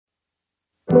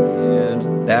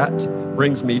And that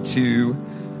brings me to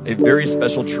a very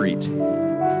special treat.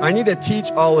 I need to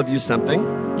teach all of you something.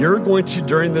 You're going to,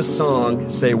 during this song,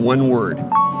 say one word.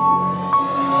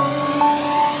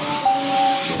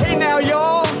 Hey now,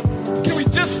 y'all, can we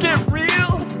just get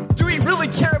real? Do we really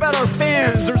care about our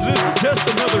fans, or is this just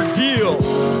another deal?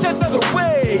 Another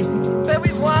way that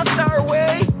we lost our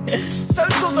way?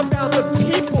 Social's about the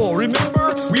people,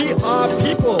 remember? We are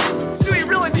people. Do we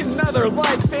really need another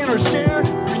like, fan, or share?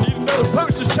 Do we need another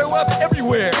post to show up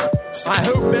everywhere? I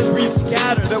hope as we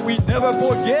scatter that we never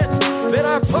forget that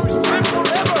our posts live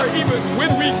forever, even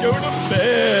when we go to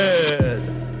bed.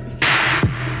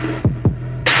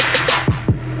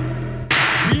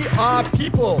 We are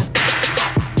people.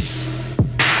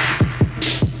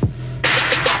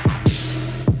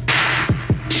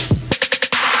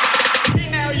 Hey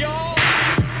now, y'all.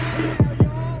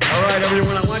 All right,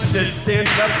 everyone, I want you to stand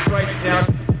up right now.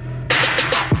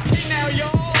 Hey now,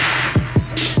 y'all.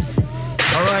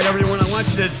 All right, everyone, I want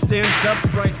you to stand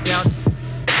up right now.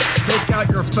 Take out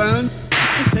your phone.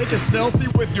 Take a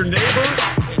selfie with your neighbor.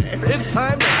 It's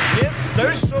time to get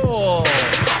social.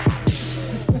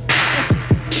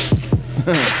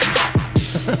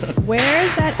 Where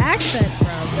is that accent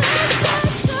from?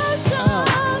 Social.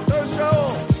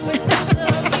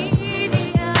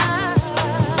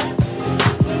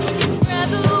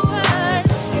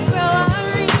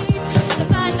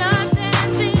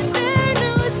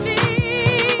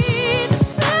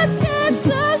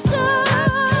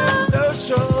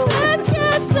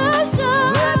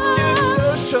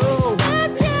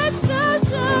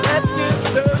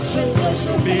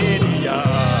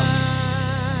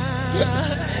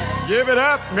 Give it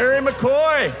up, Mary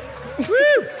McCoy.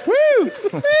 Woo, woo,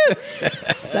 woo.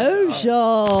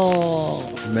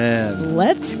 Social. Man.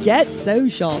 Let's get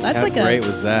social. That's How like great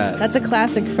was that? That's a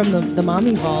classic from the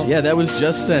Mommy Vault. Yeah, that was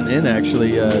just sent in,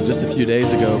 actually, just a few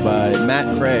days ago by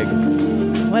Matt Craig.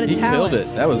 What a he talent. killed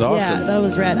it. That was awesome. Yeah, that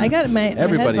was rad. I got my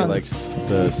Everybody my likes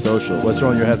the social. What's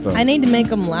wrong with your headphones? I need to make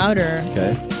them louder.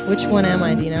 Okay. Which one am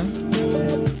I, do you know?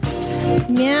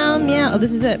 Meow, meow. Oh,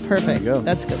 this is it. Perfect. There you go.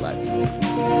 That's good luck.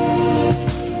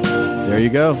 There you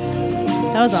go.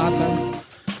 That was awesome.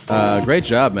 Great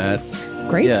job, Matt.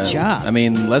 Great job. I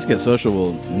mean, Let's Get Social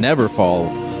will never fall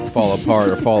apart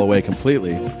or fall away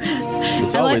completely.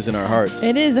 It's always in our hearts.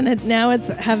 It is, and now it's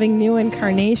having new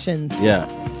incarnations. Yeah.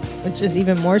 Which is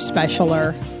even more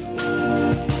specialer.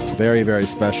 Very, very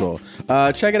special.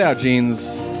 Check it out,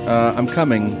 Jeans. I'm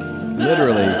coming,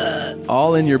 literally,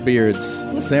 all in your beards.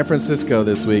 San Francisco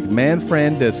this week.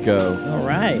 Manfran Disco. All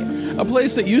right. A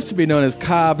place that used to be known as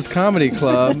Cobb's Comedy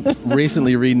Club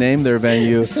recently renamed their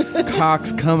venue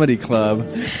Cox Comedy Club.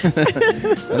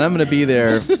 And I'm going to be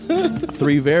there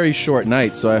 3 very short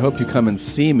nights, so I hope you come and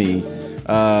see me.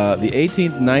 The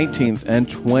 18th, 19th, and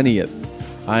 20th.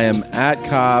 I am at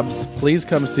Cobb's. Please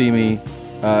come see me.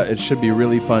 It should be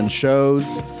really fun shows.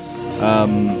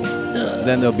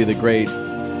 Then there'll be the great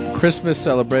Christmas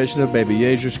celebration of Baby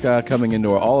Yezhushka coming into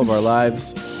all of our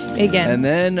lives. Again. And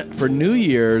then for New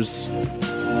Year's,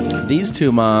 these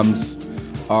two moms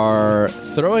are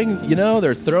throwing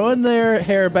their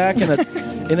hair back in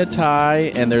a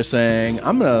tie, and they're saying,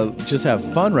 I'm going to just have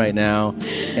fun right now.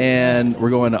 And we're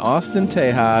going to Austin,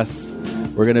 Tejas.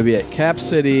 We're going to be at Cap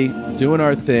City doing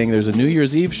our thing. There's a New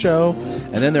Year's Eve show,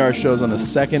 and then there are shows on the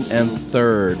 2nd and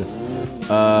 3rd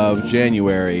of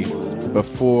January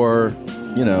before,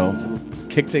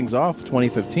 kick things off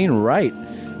 2015 right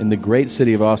in the great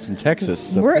city of Austin, Texas.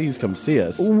 So please come see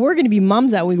us. We're going to be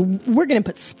mums that week. We're going to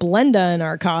put Splenda in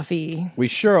our coffee. We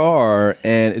sure are,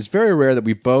 and it's very rare that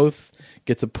we both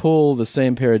get to pull the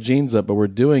same pair of jeans up, but we're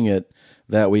doing it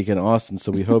that week in Austin,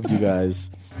 so we hope you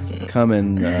guys come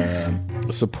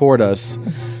and support us.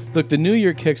 Look, the new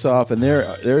year kicks off, and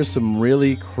there's some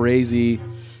really crazy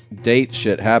date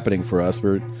shit happening for us.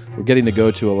 We're getting to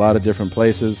go to a lot of different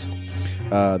places.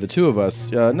 The two of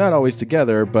us, not always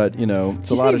together, but, it's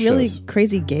a lot of really shows.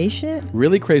 Crazy gay shit?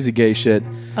 Really crazy gay shit.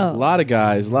 Oh. A lot of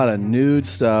guys, a lot of nude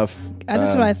stuff.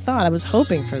 That's what I thought. I was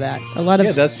hoping for that. A lot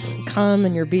of cum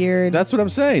in your beard. That's what I'm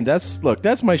saying. That's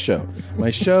my show.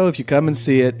 My show, if you come and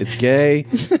see it, it's gay,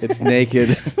 it's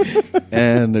naked,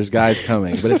 and there's guys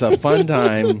coming. But it's a fun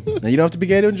time. And you don't have to be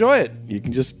gay to enjoy it. You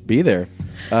can just be there.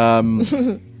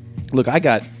 Look, I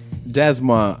got Des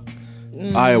Moines,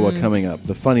 Iowa coming up,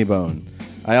 the Funny Bone.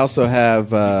 I also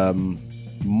have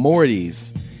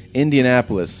Morty's,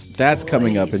 Indianapolis. That's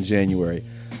coming up in January.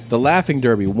 The Laughing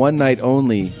Derby, one night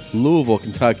only, Louisville,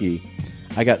 Kentucky.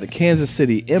 I got the Kansas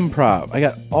City Improv. I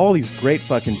got all these great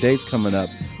fucking dates coming up.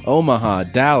 Omaha,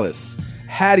 Dallas,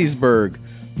 Hattiesburg,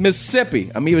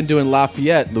 Mississippi. I'm even doing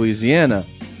Lafayette, Louisiana.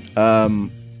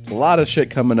 A lot of shit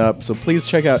coming up. So please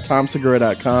check out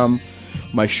TomSegura.com,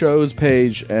 my show's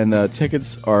page, and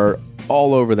tickets are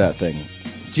all over that thing.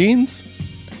 Jeans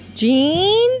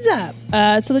up.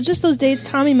 So there's just those dates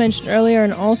Tommy mentioned earlier,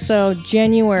 and also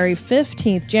January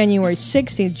 15th, January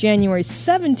 16th, January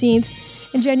 17th,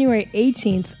 and January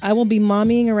 18th, I will be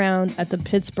mommying around at the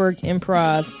Pittsburgh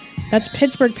Improv. That's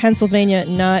Pittsburgh, Pennsylvania,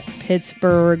 not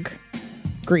Pittsburgh,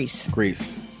 Greece.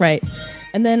 Right.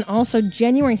 And then also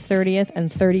January 30th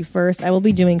and 31st, I will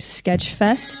be doing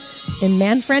Sketchfest in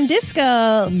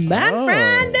Manfredisco.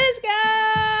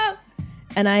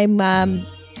 And I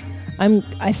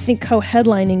think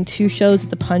co-headlining 2 shows at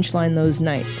the Punchline those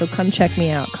nights. So come check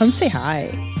me out. Come say hi.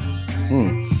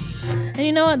 And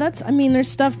you know what? There's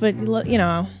stuff, but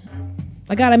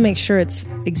I got to make sure it's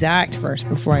exact first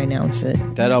before I announce it.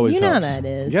 That always helps. You know how that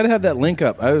is. You got to have that link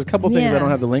up. There's a couple things I don't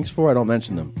have the links for. I don't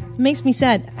mention them. It makes me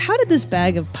sad. How did this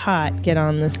bag of pot get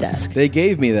on this desk? They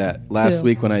gave me that last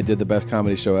week when I did the best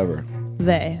comedy show ever.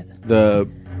 The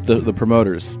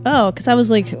promoters. Oh, because I was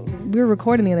like, we were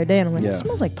recording the other day, and I'm like, it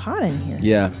smells like pot in here.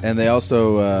 Yeah, and they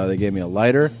also they gave me a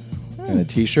lighter and a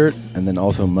T-shirt, and then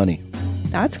also money.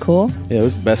 That's cool. Yeah, it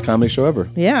was the best comedy show ever.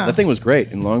 Yeah. That thing was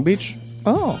great in Long Beach.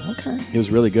 Oh, okay. It was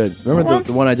really good. Remember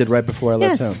the one I did right before I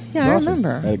left town? Yeah, I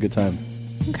remember. I had a good time.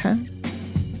 Okay.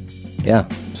 Yeah,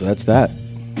 so that's that.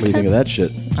 What do you think of that shit?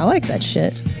 I like that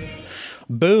shit.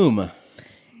 Boom.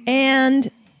 And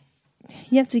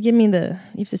you have to give me you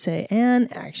have to say,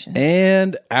 and action.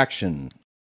 And action.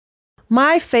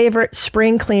 My favorite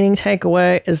spring cleaning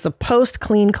takeaway is the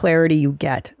post-clean clarity you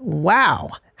get. Wow.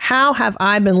 How have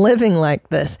I been living like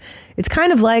this? It's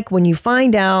kind of like when you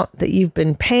find out that you've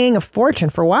been paying a fortune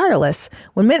for wireless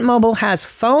when Mint Mobile has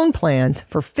phone plans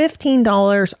for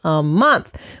 $15 a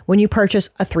month when you purchase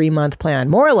a 3-month plan.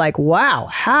 More like, wow,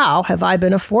 how have I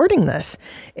been affording this?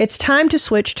 It's time to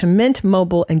switch to Mint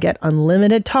Mobile and get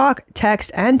unlimited talk,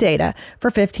 text, and data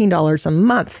for $15 a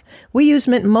month. We use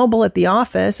Mint Mobile at the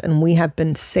office, and we have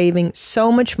been saving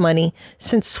so much money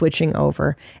since switching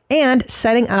over. And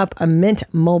setting up a Mint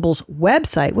Mobile's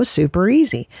website was super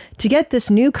easy. To get this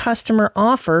new customer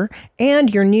offer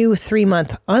and your new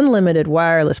 3-month unlimited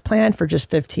wireless plan for just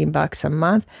 $15 a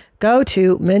month, go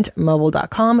to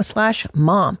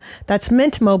mintmobile.com/mom. That's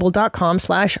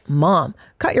mintmobile.com/mom.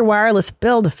 Cut your wireless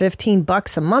bill to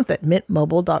 $15 a month at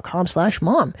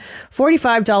mintmobile.com/mom.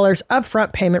 $45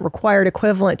 upfront payment required,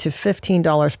 equivalent to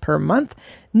 $15 per month.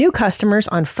 New customers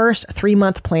on first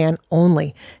 3-month plan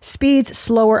only. Speeds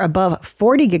slower above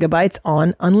 40 gigabytes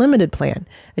on unlimited plan.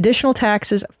 Additional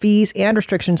taxes, fees, and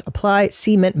restrictions apply.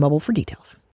 See Mint Mobile for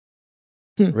details.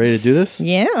 Ready to do this?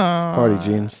 Yeah. Let's party,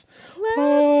 Jeans.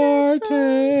 Party.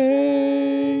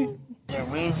 There's a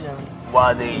reason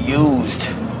why they used.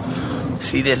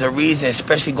 See, there's a reason,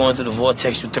 especially going through the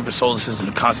vortex through different solar systems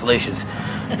and constellations.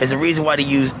 There's a reason why they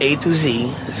use A through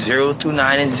Z, 0 through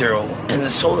 9 and 0 in the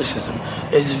solar system.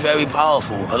 It's very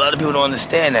powerful. A lot of people don't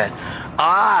understand that.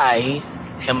 I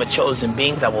am a chosen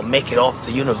being that will make it off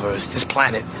the universe, this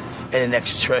planet, and an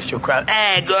extraterrestrial crowd.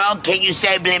 Hey, girl, can you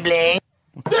say bling bling?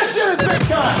 This shit is big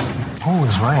time! Who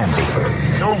is Randy?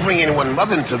 Don't bring anyone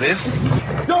mother into this.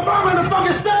 Your mom in the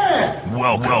fucking stand!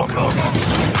 Welcome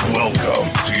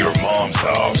to your mom's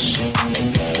house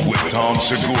with Tom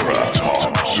Segura,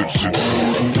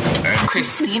 and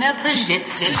Christina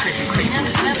Pazsitzky.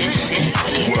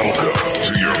 Welcome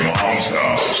to your mom's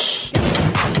house. Go,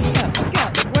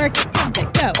 work,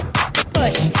 go,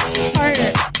 push,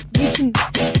 harder. You can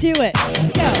do it.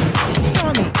 Go,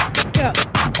 Tommy, go.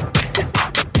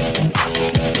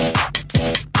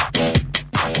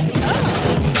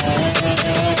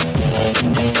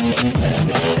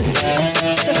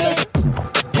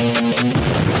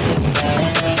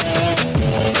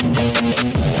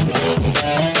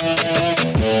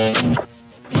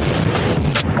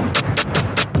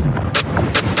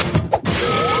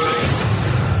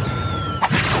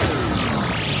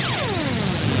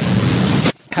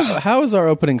 How is our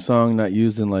opening song not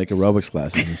used in like aerobics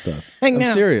classes and stuff? I know.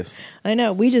 I'm serious. I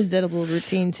know. We just did a little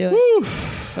routine to it. Woo.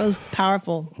 That was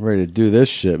powerful. I'm ready to do this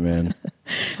shit, man.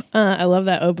 I love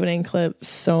that opening clip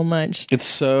so much.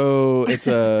 It's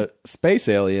a space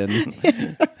alien.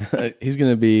 He's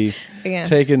going to be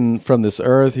taken from this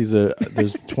Earth.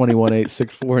 There's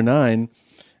 218649,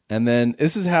 and then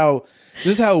this is how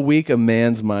weak a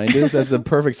man's mind is. That's the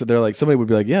perfect. So they're like, somebody would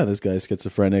be like, yeah, this guy's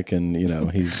schizophrenic, and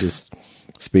he's just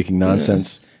speaking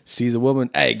nonsense. Sees a woman,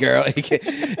 hey girl,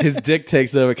 his dick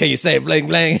takes over. Can you say bling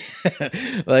bling?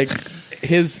 Like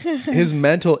his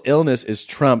mental illness is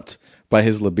trumped by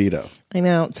his libido. I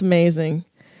know, it's amazing.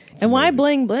 And why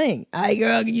bling bling? Hey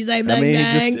girl, can you say bling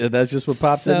bling? That's just what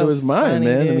popped into his mind,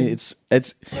 man. Dude. I mean,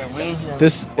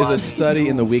 this is a study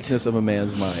in the weakness of a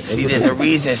man's mind. See, there's a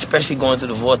reason, especially going through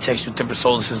the vortex through different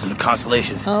solar system, the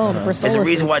constellations. Oh, the There's a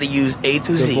reason why they use A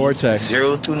through Z, vortex.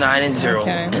 0 through 9 and 0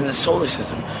 in the solar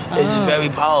system. It's very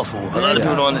powerful. A lot of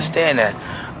people don't understand that.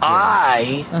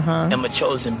 I am a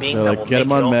chosen being that will get make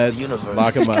him on it off meds, the universe,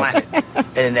 lock him this up. planet,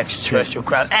 and an extraterrestrial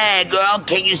crowd. Hey, girl,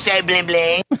 can you say bling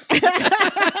bling?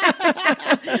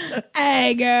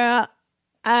 Hey girl.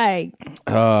 Hey.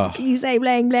 Can you say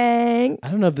bling bling? I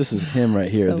don't know if this is him right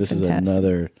here. So This fantastic. is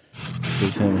another. Is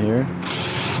this him here?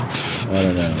 I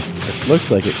don't know. It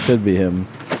looks like it could be him.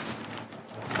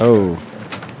 Oh.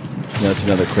 No, it's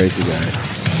another crazy guy.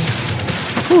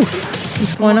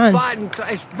 What's going on?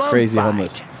 Crazy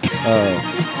homeless.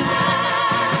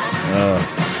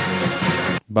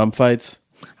 Bum fights.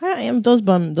 Those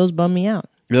bum me out.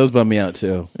 Those bum me out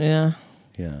too. Yeah.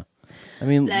 Yeah. I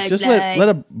mean, just let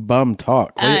a bum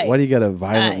talk. Why do you gotta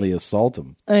violently assault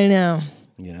him? I know.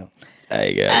 You know.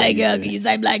 Hey girl, can you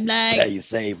say bling bling? How you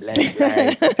say blank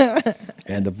blank?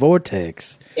 And the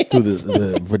vortex through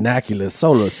the vernacular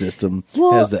solar system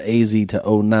has the AZ to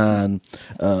 09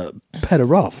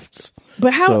 petarofts.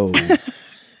 But how? So,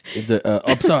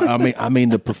 I'm sorry. I mean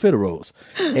the profiteroles,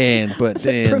 but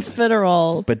then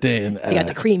Profiterole. But then You got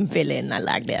the cream filling. I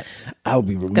like that. I'll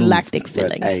be removed. Galactic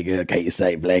fillings. Hey girl, can't you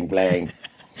say blank blank?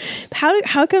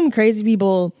 How come crazy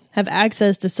people have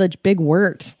access to such big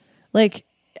words? Like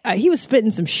he was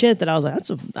spitting some shit that I was like,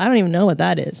 I don't even know what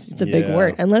that is. It's a big Yeah.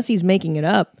 word, unless he's making it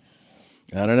up.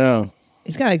 I don't know.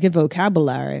 He's got a good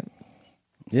vocabulary.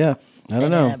 Yeah, I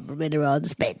don't know.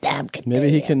 Maybe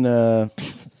he can.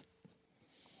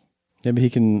 Maybe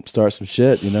he can start some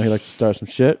shit. You know, he likes to start some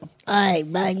shit. Hey,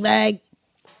 bang bang.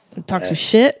 Talk some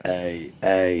shit.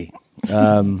 Hey.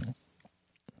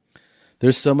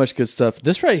 There's so much good stuff.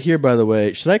 This right here, by the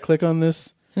way, should I click on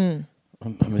this? I'm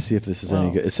going to see if this is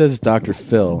any good. It says it's Dr.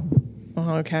 Phil,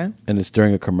 Okay. and it's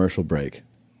during a commercial break.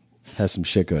 Has some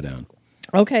shit go down.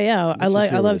 Okay. Yeah. I just love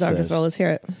hear what it Dr. says. Phil. Let's hear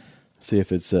it. See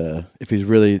if it's if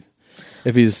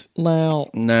he's Now,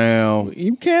 now.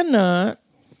 you cannot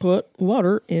put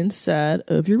water inside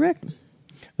of your rectum.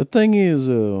 The thing is,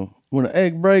 when an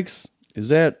egg breaks, is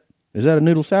that a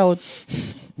noodle salad?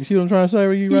 You see what I'm trying to say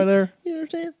with you right there? You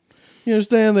understand? You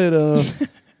understand that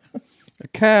a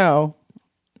cow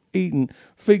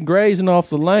grazing off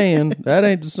the land, that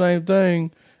ain't the same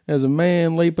thing as a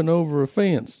man leaping over a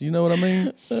fence. You know what I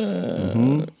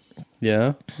mean?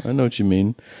 Yeah, I know what you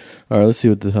mean. All right, let's see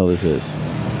what the hell this is.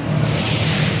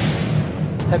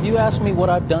 Have you asked me what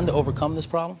I've done to overcome this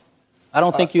problem? I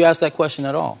don't think you asked that question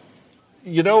at all.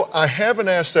 You know, I haven't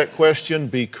asked that question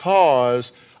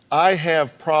because I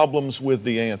have problems with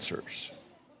the answers.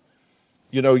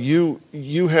 You know, you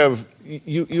have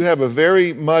a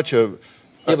very much a...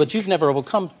 Yeah, but you've never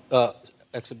overcome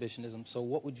exhibitionism, so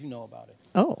what would you know about it?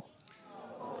 Oh.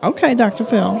 Okay, Dr.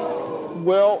 Phil.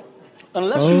 Well...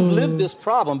 Unless you've lived this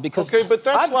problem, because... Okay, but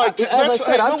that's I've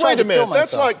tried a to kill minute.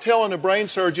 That's myself. like telling a brain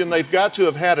surgeon they've got to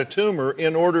have had a tumor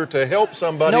in order to help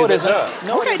somebody No, it that isn't. does.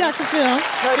 No, Okay, Dr. Phil. No,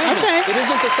 it isn't. Okay. It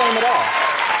isn't the same at all.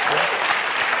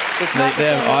 It's not They the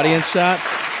have same at all. audience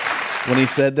shots. When he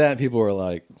said that, people were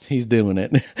like, he's doing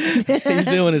it. He's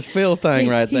doing his Phil thing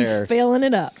right there. He's filling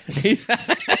it up.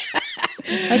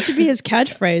 That should be his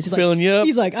catchphrase. He's Filling you up?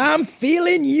 He's like, I'm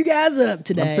filling you guys up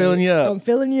today. I'm filling you up. I'm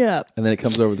filling you up. And then it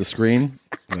comes over the screen,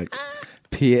 like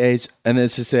PH, and then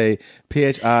it should say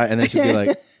PHI, and then it should be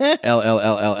like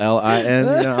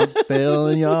LLLLLIN. You know, I'm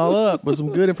filling y'all up with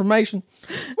some good information.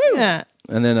 Woo! Yeah.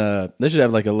 And then they should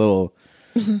have like a little,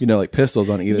 like pistols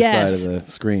on either Yes. side of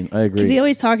the screen. I agree. Because he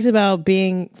always talks about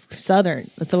being Southern.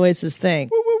 That's always his thing.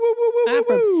 I'm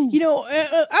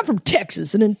from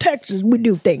Texas, and in Texas we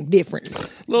do things differently.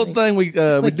 Little thing we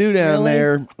do down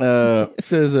really? there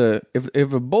says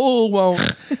if a bull won't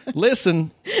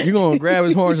listen, you're gonna grab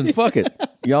his horns and fuck it.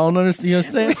 Y'all understand? You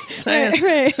understand what I'm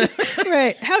saying?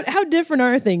 Right. How different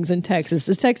are things in Texas?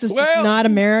 Is Texas just Well, not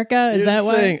America? Is that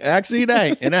why? Saying, actually, it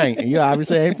ain't. It ain't. You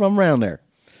obviously ain't from around there.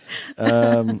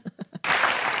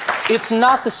 It's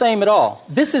not the same at all.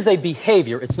 This is a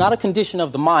behavior. It's not a condition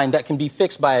of the mind that can be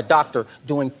fixed by a doctor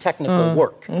doing technical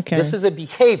work. Okay. This is a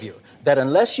behavior that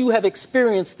unless you have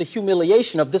experienced the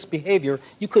humiliation of this behavior,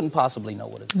 you couldn't possibly know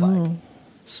what it's like.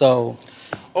 So,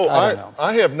 I don't know.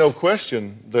 I have no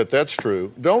question that that's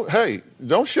true. Don't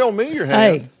show me your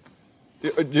hand.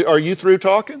 Hey. Are you through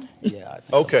talking? Yeah, I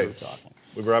think Okay. I'm through talking.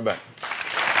 We'll be right back.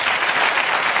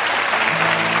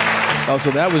 Oh,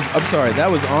 so that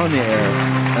was on the air,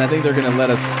 and I think they're going to let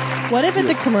us What if it's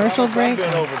a commercial break?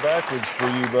 I've been over backwards for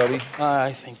you, buddy.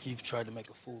 I think you've tried to make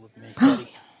a fool of me, buddy.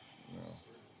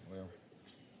 Well.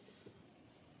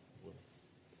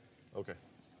 Okay.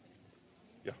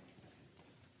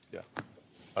 Yeah.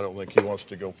 I don't think he wants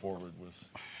to go forward with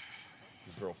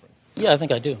his girlfriend. Yeah, I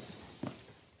think I do.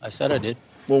 I said I did.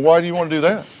 Well, why do you want to do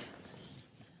that?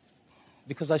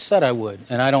 Because I said I would,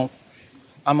 and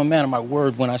I'm a man of my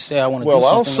word when I say I want to do something.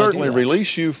 Well, I'll certainly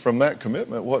release you from that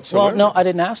commitment whatsoever. Well, no, I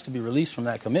didn't ask to be released from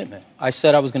that commitment. I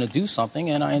said I was going to do something,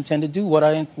 and I intend to do what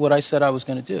I said I was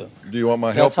going to do. Do you want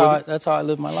my help with it? That's how I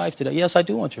live my life today. Yes, I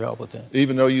do want your help with it.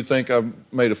 Even though you think I've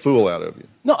made a fool out of you?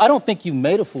 No, I don't think you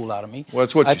made a fool out of me. Well,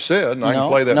 that's what you said, and I can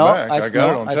play that back. I got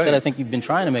it on tape. I said I think you've been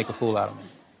trying to make a fool out of me.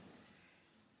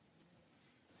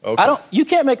 Okay. You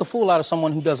can't make a fool out of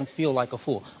someone who doesn't feel like a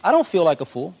fool. I don't feel like a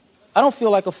fool. I don't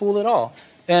feel like a fool at all.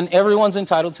 And everyone's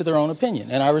entitled to their own opinion,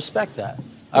 and I respect that.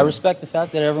 I respect the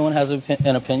fact that everyone has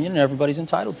an opinion, and everybody's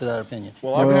entitled to that opinion.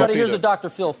 Well, everybody here's a Dr.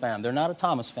 Phil fan. They're not a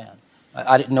Thomas fan.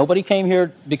 Nobody came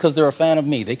here because they're a fan of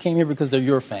me. They came here because they're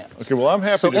your fans. Okay, well, I'm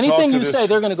happy so to talk anything to you this. say,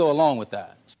 they're going to go along with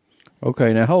that.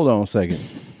 Okay, now hold on a second.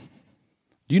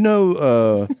 Do you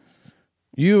know,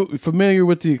 you familiar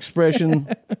with the expression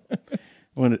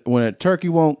when a turkey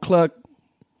won't cluck,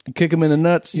 you kick him in the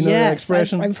nuts? You know that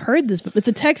expression? I've heard this, but it's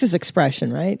a Texas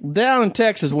expression, right? Down in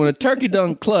Texas, when a turkey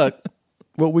doesn't cluck,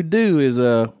 what we do is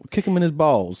kick him in his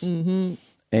balls. Mm-hmm.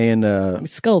 And we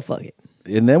skull fuck it.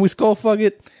 And then we skull fuck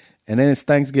it, and then it's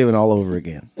Thanksgiving all over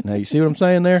again. Now, you see what I'm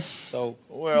saying there? So,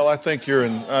 well, I think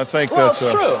that's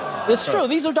it's true. It's true.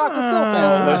 These are Dr. Phil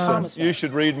fans. Listen, you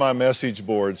should read my message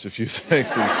boards if you think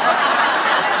these.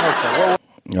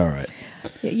 All right.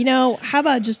 You know, how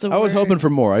about just I was hoping for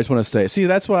more. I just want to say. See,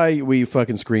 that's why we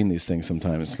fucking screen these things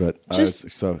sometimes. But it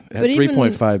had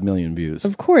 3.5 million views.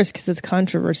 Of course, because it's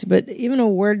controversy. But even a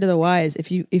word to the wise: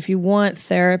 if you want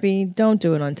therapy, don't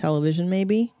do it on television.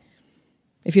 Maybe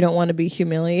if you don't want to be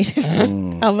humiliated,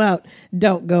 how about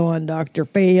don't go on Dr.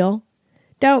 Phil?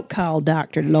 Don't call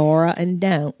Dr. Laura, and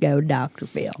don't go Dr.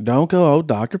 Phil. Don't go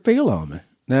Dr. Phil on me.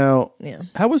 Now,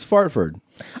 how was Fartford?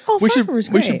 Oh, Fartford was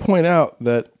great. We should point out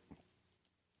that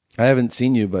I haven't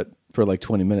seen you but for like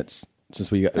 20 minutes since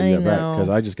we got back, because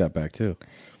I just got back too.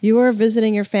 You were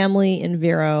visiting your family in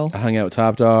Vero. I hung out with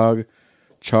Top Dog,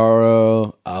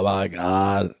 Charo, oh my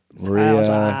God,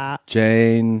 Maria,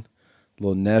 Jane,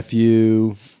 little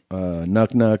nephew,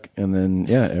 Nuck Nuck, and then,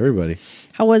 everybody.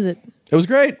 How was it? It was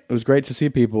great. It was great to see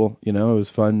people. You know, it was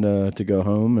fun to go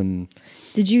home. And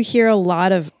did you hear a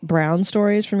lot of Brown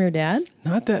stories from your dad?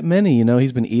 Not that many. You know,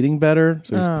 he's been eating better,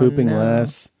 so he's pooping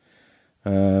less. I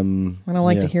don't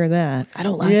like to hear that. I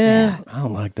don't like that. I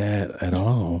don't like that at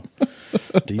all.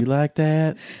 Do you like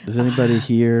that? Does anybody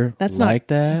here that?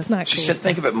 That's not She cool. said,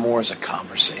 think of it more as a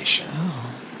conversation.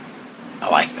 I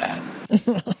like that.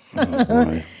 Oh,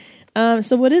 boy.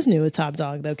 So what is new with Top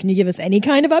Dog, though? Can you give us any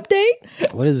kind of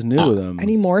update? What is new with him?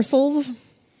 Any morsels?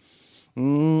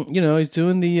 You know, he's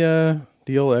doing the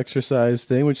old exercise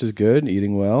thing, which is good,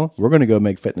 eating well. We're going to go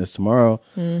make fitness tomorrow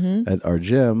at our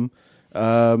gym.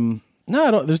 No,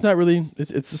 I don't. There's not really.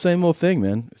 It's the same old thing,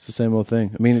 man. It's the same old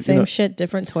thing. I mean, same shit,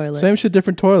 different toilet. Same shit,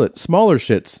 different toilet. Smaller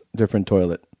shits, different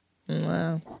toilet.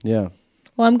 Wow. Yeah.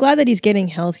 Well, I'm glad that he's getting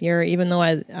healthier, even though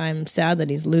I'm sad that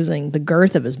he's losing the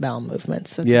girth of his bowel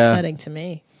movements. That's upsetting to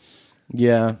me.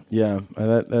 Yeah.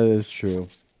 That is true.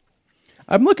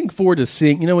 I'm looking forward to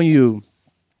seeing. You know, when you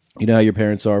know how your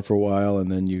parents are for a while,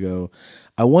 and then you go,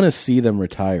 I want to see them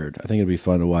retired. I think it'd be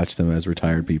fun to watch them as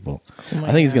retired people.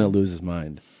 I think he's going to lose his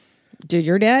mind. Dude,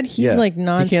 your dad, he's like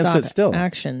nonstop he can't sit still.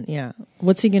 Action. Yeah.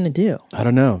 What's he going to do? I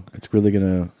don't know. It's really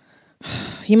going to...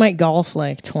 He might golf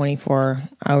like 24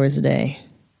 hours a day.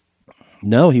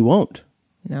 No, he won't.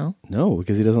 No? No,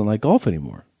 because he doesn't like golf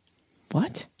anymore.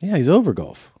 What? Yeah, he's over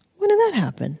golf. When did that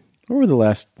happen? Over the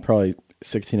last probably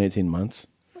 16, 18 months.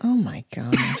 Oh my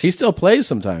gosh. He still plays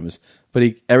sometimes, but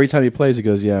every time he plays, he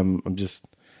goes, I'm just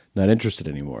not interested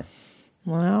anymore.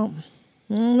 Well,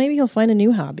 maybe he'll find a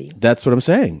new hobby. That's what I'm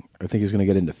saying. I think he's going to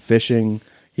get into fishing.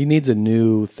 He needs a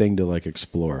new thing to like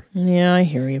explore. Yeah, I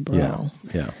hear you, bro.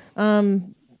 Yeah.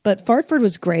 But Fartford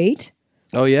was great.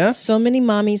 Oh, yeah? So many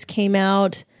mommies came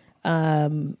out.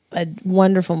 Wonderful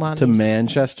mommies. To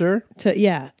Manchester?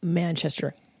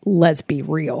 Manchester. Let's be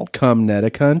real. Come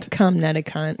Netticunt.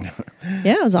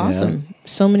 Yeah, it was awesome. Yeah.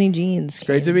 So many jeans. It's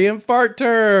great to be in Fart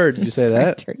Turd. Did you say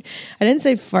that? I didn't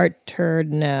say Fart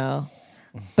Turd, no.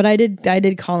 But I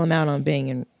did call him out on being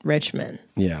in Richmond.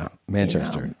 Yeah,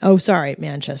 Manchester. You know? Oh, sorry,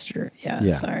 Manchester.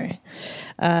 Yeah. Sorry.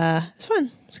 It's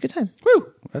fun. It's a good time.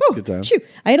 Woo! That's a good time. Shoot.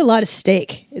 I ate a lot of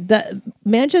steak.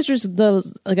 Manchester's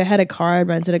those, like, I had a car, I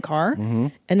rented a car,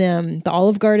 and the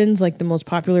Olive Garden's like the most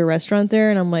popular restaurant there,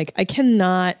 and I'm like, I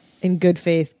cannot in good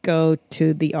faith go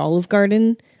to the Olive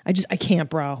Garden. I can't,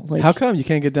 bro. Like, how come you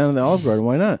can't get down to the Olive Garden?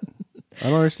 Why not? I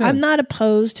don't understand. I'm not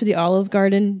opposed to the Olive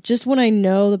Garden, just when I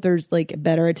know that there's like a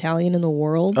better Italian in the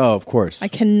world. Oh, of course. I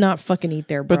cannot fucking eat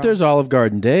there, bro. But there's Olive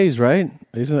Garden days, right?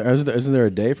 Isn't there a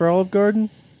day for Olive Garden?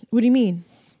 What do you mean?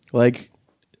 Like,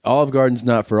 Olive Garden's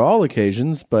not for all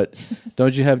occasions, but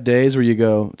don't you have days where you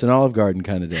go, it's an Olive Garden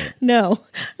kind of day? No,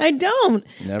 I don't.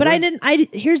 Never? But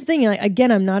here's the thing. Like,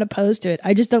 again, I'm not opposed to it.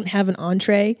 I just don't have an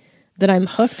entree that I'm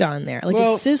hooked on there. Like,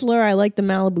 a Sizzler, I like the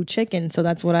Malibu chicken, so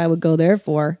that's what I would go there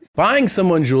for. Buying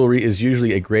someone jewelry is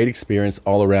usually a great experience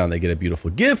all around. They get a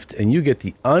beautiful gift, and you get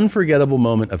the unforgettable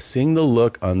moment of seeing the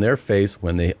look on their face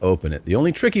when they open it. The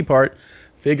only tricky part,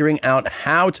 figuring out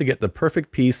how to get the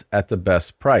perfect piece at the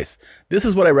best price. This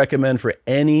is what I recommend for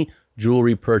any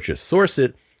jewelry purchase. Source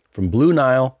it from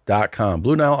BlueNile.com.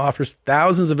 Blue Nile offers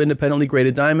thousands of independently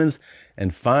graded diamonds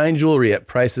and fine jewelry at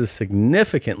prices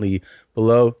significantly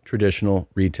below traditional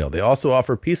retail. They also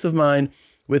offer peace of mind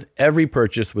with every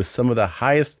purchase with some of the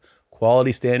highest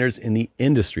quality standards in the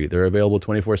industry. They're available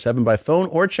 24/7 by phone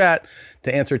or chat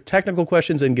to answer technical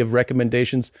questions and give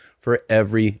recommendations for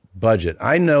every budget.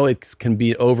 I know it can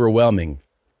be overwhelming.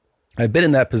 I've been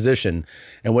in that position,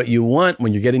 and what you want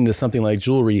when you're getting into something like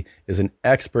jewelry is an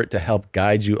expert to help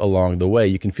guide you along the way.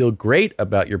 You can feel great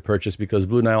about your purchase because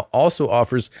Blue Nile also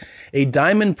offers a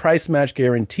diamond price match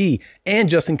guarantee. And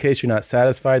just in case you're not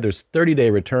satisfied, there's 30-day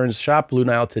returns. Shop Blue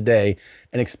Nile today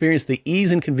and experience the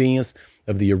ease and convenience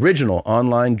of the original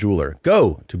online jeweler.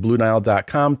 Go to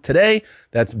BlueNile.com today.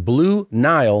 That's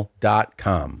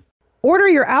BlueNile.com. Order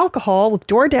your alcohol with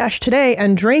DoorDash today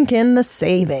and drink in the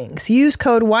savings. Use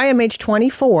code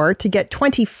YMH24 to get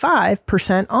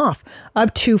 25% off,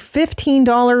 up to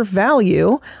 $15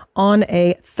 value on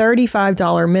a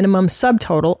 $35 minimum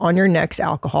subtotal on your next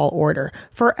alcohol order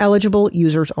for eligible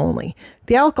users only.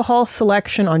 The alcohol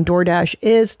selection on DoorDash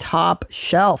is top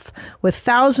shelf. With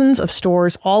thousands of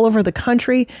stores all over the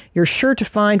country, you're sure to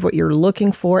find what you're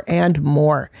looking for and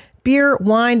more. Beer,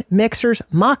 wine, mixers,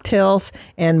 mocktails,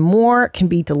 and more can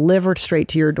be delivered straight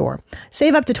to your door.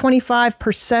 Save up to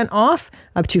 25% off,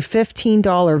 up to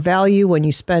 $15 value when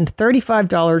you spend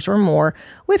 $35 or more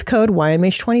with code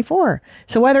YMH24.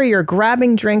 So whether you're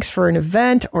grabbing drinks for an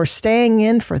event or staying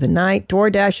in for the night,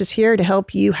 DoorDash is here to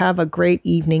help you have a great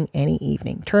evening any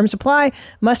evening. Terms apply.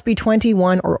 Must be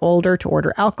 21 or older to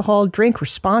order alcohol. Drink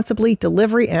responsibly.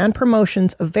 Delivery and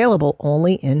promotions available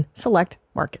only in select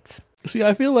markets. See,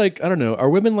 I feel like, I don't know, are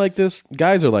women like this?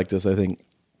 Guys are like this, I think.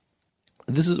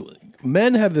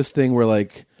 Men have this thing where,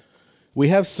 like, we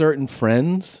have certain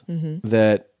friends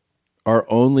that are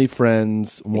only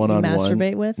friends one-on-one.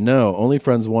 Masturbate with? No, only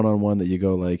friends one-on-one that you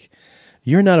go, like,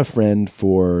 you're not a friend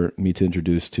for me to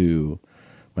introduce to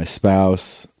my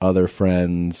spouse, other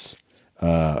friends,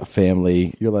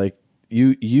 family. You're like,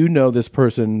 you know this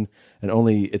person, and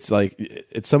only it's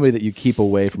somebody that you keep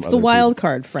away from. It's other the wild people.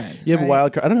 card friend. You have a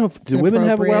wild card. I don't know. Do women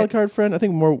have a wild Inappropriate. card friend? I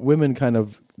think more women kind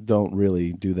of don't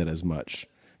really do that as much.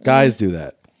 Guys do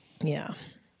that. Yeah.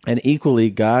 And equally,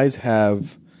 guys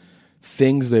have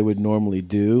things they would normally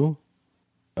do.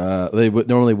 They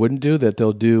normally wouldn't do that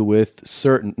they'll do with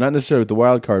certain, not necessarily with the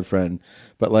wild card friend,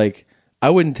 but like I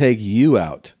wouldn't take you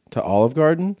out to Olive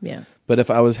Garden. Yeah. But if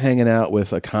I was hanging out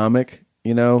with a comic,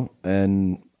 you know,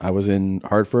 and I was in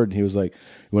Hartford and he was like,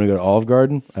 "You want to go to Olive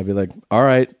Garden?" I'd be like, "All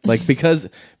right." Like, because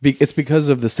it's because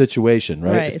of the situation,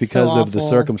 right? Right, It's it's so because of the awful.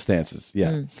 circumstances.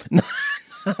 Yeah.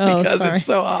 Because sorry. it's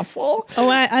so awful. Oh,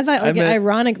 I thought, like,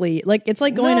 ironically, like, it's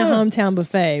like going to hometown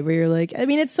buffet where you're like, I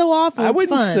mean, it's so awful. I It's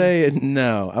wouldn't fun. say it.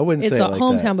 No, I wouldn't It's say a it like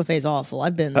hometown that. buffet's awful.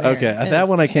 I've been there. Okay, that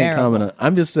one I can't comment on.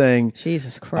 I'm just saying,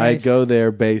 Jesus I Christ. go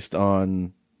there based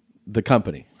on the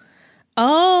company.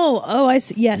 Oh, I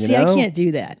see. Yeah, You see, I know? can't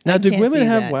do that. Now, I do can't women do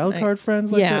have that. wild card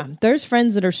friends like yeah, that? there's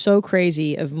friends that are so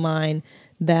crazy of mine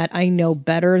that I know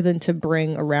better than to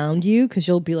bring around you because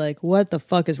you'll be like, "What the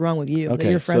fuck is wrong with you?" That Okay,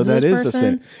 you're friends so with that this is the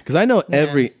person? same. Because I know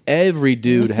every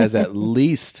dude has at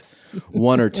least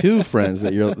one or two friends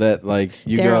that you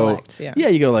Derelicts, go, yeah.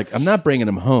 you go like, I'm not bringing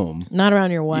them home. Not around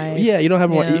your wife. Yeah, you don't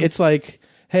have Yeah. one. It's like,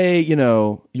 hey, you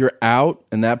know, you're out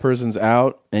and that person's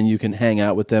out, and you can hang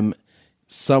out with them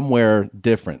somewhere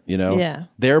different. You know, Yeah.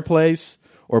 their place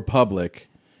or public.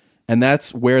 And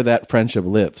that's where that friendship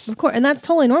lives. Of course, and that's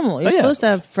totally normal. You're Oh, yeah. supposed to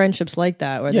have friendships like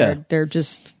that where Yeah. they're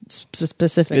just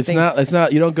specific It's things. not. It's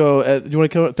not. You don't go. You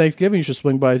want to come at Thanksgiving? You should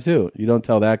swing by too. You don't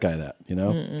tell that guy that. You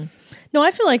know. No,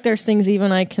 I feel like there's things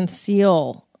even I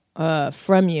conceal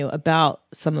from you about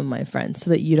some of my friends so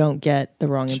that you don't get the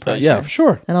wrong impression. Yeah,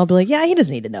 sure. And I'll be like, yeah, he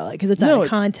doesn't need to know it because it's out of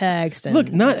context. And, Look,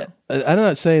 I'm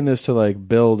not saying this to like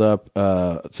build up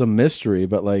some mystery,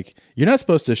 but like you're not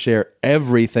supposed to share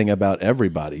everything about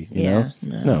everybody. You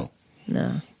know?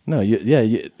 No.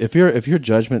 If your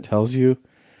judgment tells you,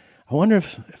 I wonder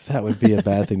if that would be a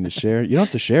bad thing to share. You don't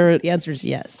have to share it. The answer is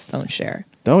yes. Don't share.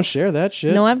 Don't share that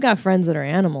shit. No, I've got friends that are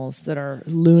animals, that are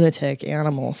lunatic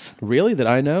animals. Really? That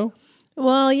I know?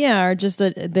 Well, yeah, or just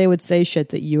that they would say shit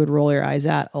that you would roll your eyes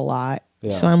at a lot.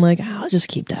 Yeah. So I'm like, I'll just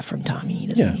keep that from Tommy. He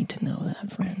doesn't need to know that,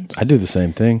 friends. I do the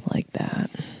same thing. Like that.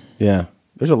 Yeah.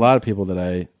 There's a lot of people that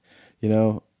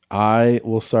I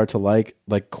will start to like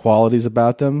qualities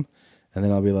about them, and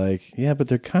then I'll be like, yeah, but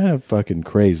they're kind of fucking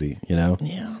crazy, you know?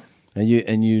 Yeah. And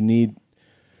you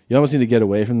almost need to get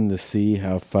away from them to see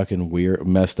how fucking weird,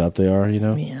 messed up they are, you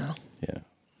know? Yeah. Yeah.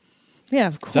 Yeah,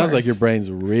 of course. Sounds like your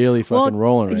brain's really fucking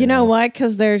rolling right now. You know why?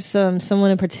 Because there's someone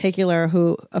in particular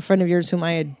a friend of yours whom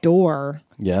I adore.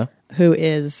 Yeah. Who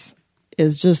is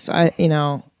just, cuckoo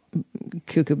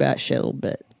batshit a little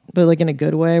bit. But like in a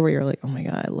good way where you're like, oh my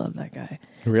God, I love that guy.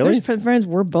 Really? There's friends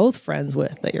we're both friends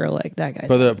with that you're like, that guy.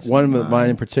 But the one of mine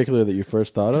in particular that you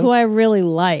first thought of? Who I really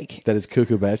like. That is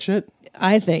cuckoo batshit?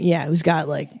 I think, yeah, who's got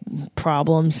like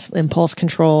problems, impulse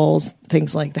controls,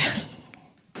 things like that.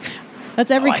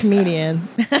 That's every comedian.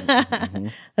 Mm-hmm.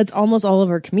 That's almost all of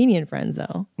our comedian friends,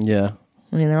 though. Yeah.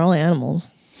 I mean, they're all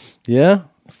animals. Yeah.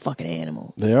 Fucking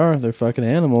animals. They are. They're fucking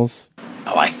animals.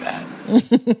 I like that.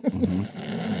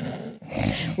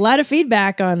 A lot of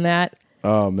feedback on that.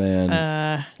 Oh,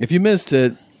 man. If you missed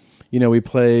it, we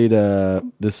played a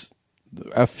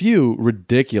few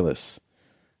ridiculous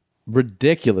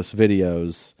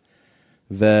videos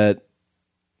that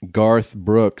Garth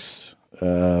Brooks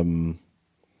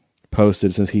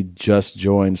posted since he just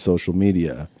joined social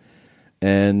media.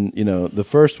 And, the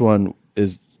first one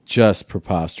is just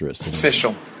preposterous.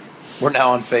 Official. We're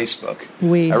now on Facebook.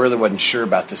 I really wasn't sure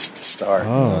about this at the start.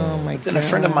 Oh my God. Then a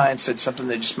friend of mine said something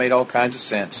that just made all kinds of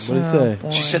sense. What did he say? Boy.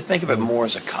 She said, think of it more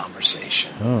as a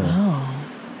conversation. Oh.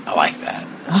 I like that.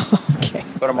 Oh, okay.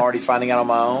 But I'm already finding out on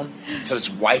my own. So it's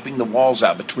wiping the walls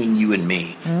out between you and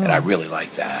me. And I really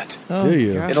like that. Oh, do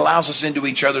you? God. It allows us into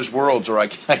each other's worlds, or I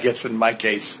guess in my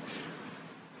case,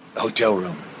 the hotel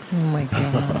room. Oh my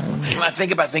God. When I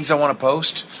think about things I want to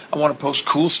post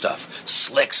cool stuff,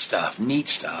 slick stuff, neat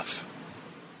stuff.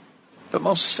 But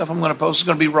most of the stuff I'm going to post is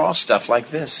going to be raw stuff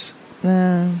like this.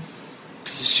 Because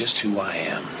it's just who I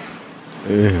am.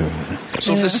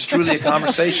 So if this is truly a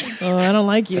conversation, I don't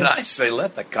like you. then I say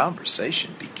let the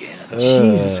conversation begin.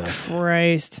 Jesus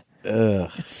Christ.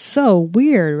 It's so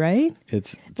weird, right?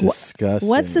 It's disgusting.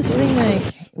 What's this thing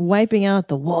like wiping out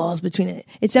the walls between it?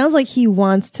 It sounds like he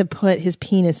wants to put his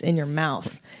penis in your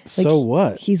mouth. Like, so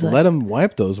what? He's like, let him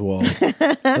wipe those walls.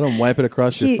 Let him wipe it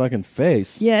across your fucking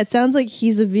face. Yeah, it sounds like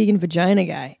he's the vegan vagina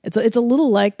guy. It's a little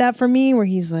like that for me, where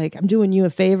he's like, I'm doing you a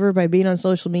favor by being on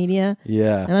social media.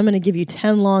 Yeah. And I'm going to give you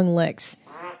 10 long licks.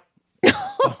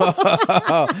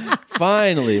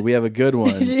 Finally, we have a good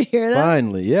one. Did you hear that?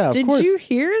 Finally, yeah. Of course. Did you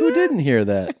hear that? Who didn't hear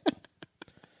that?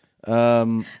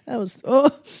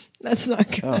 That's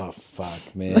not good. Oh fuck,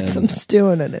 man! That's some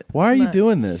stewing in it. Why are you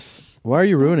doing this? Why are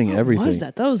you ruining everything? What was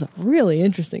that? That was a really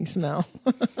interesting smell.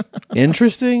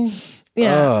 Interesting?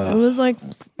 Yeah, it was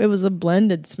a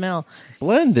blended smell.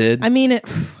 Blended? I mean,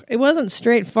 it wasn't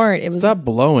straight fart. It was Stop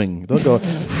blowing. Don't go.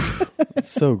 It's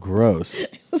so gross.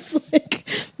 It was like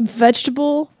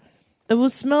vegetable.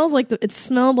 It smelled like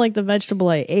the vegetable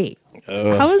I ate.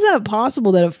 How is that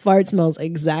possible that a fart smells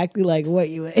exactly like what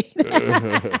you ate?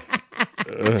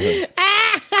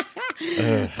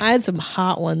 I had some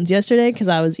hot ones yesterday because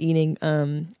I was eating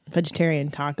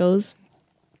vegetarian tacos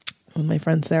with my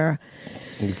friend Sarah.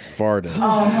 You farted.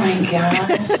 Oh my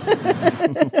gosh.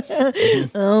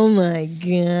 Oh my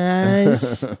gosh.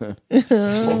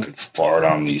 Fucking fart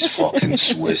on these fucking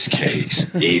Swiss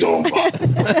cakes. Eat them.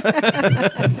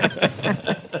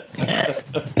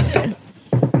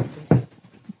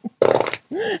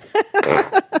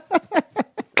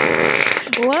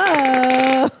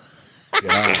 Whoa.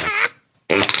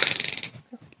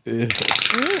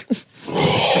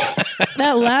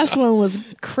 That last one was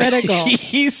critical.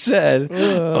 He said,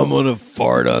 I'm going to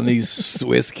fart on these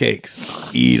Swiss cakes.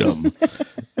 Eat them.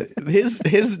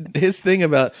 His thing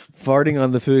about farting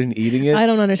on the food and eating it, I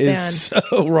don't understand. is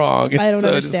so wrong. It's I don't so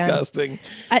understand. disgusting.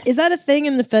 Is that a thing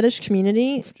in the fetish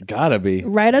community? It's gotta be.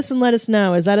 Write us and let us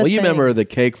know. Is that a Well, thing? you remember the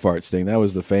cake farts thing. That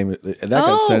was the famous. That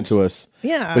got sent to us.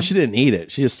 Yeah. But she didn't eat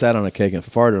it. She just sat on a cake and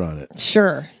farted on it.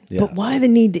 Sure. But why the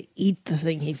need to eat the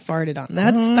thing he farted on?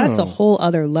 That's a whole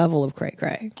other level of cray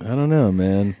cray. I don't know,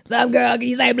 man. Some girl, can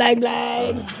you say blang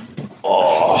blang?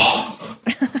 Oh.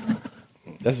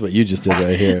 That's what you just did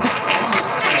right here.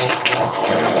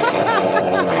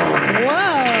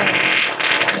 Whoa.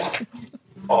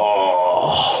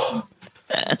 Oh.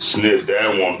 Sniff that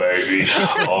one, baby.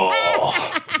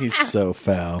 Oh. He's so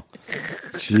foul.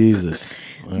 Jesus.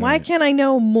 Why can't I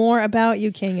know more about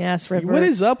you, King Ass River? What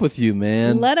is up with you,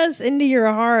 man? Let us into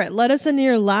your heart. Let us into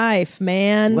your life,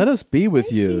 man. Let us be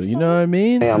with you. You know what I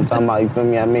mean? Hey, I'm talking about, you feel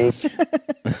me? I mean.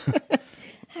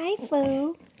 Hi,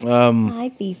 Flo.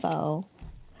 Hi, Beefo.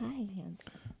 Hi.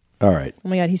 All right. Oh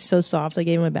my God, he's so soft. I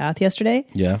gave him a bath yesterday.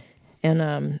 Yeah.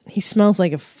 And he smells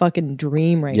like a fucking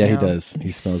dream right now. Yeah, he does. He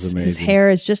smells amazing. His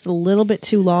hair is just a little bit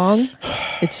too long.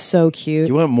 It's so cute. Do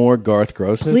you want more Garth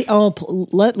grossness?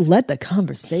 Let the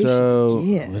conversation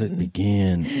begin. Let it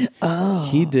begin. Oh,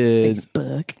 he did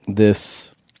Facebook.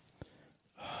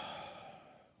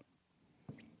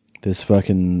 this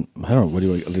fucking, I don't know, what do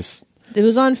you like this? It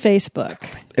was on Facebook.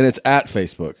 And it's at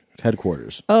Facebook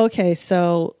headquarters. Okay,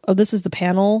 so this is the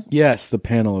panel. Yes, the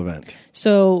panel event.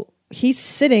 So he's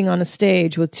sitting on a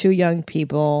stage with 2 young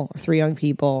people, or 3 young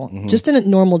people, just in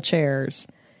normal chairs.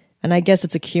 And I guess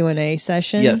it's a Q&A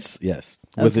session. Yes.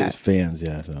 With Okay. his fans,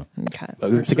 yeah. So. Okay.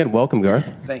 Once again, welcome,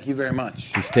 Garth. Thank you very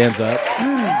much. He stands up.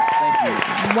 Thank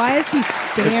you. Why is he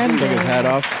standing? Took his hat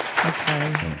off.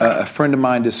 Okay. A friend of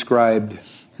mine described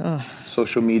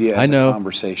social media as a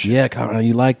conversation. Yeah,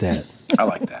 you like that. I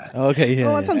like that. Okay,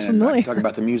 yeah. Oh, that sounds And familiar. I can talk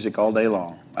about the music all day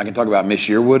long. I can talk about Miss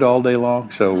Yearwood all day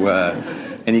long. So,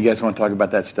 and you guys want to talk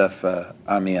about that stuff,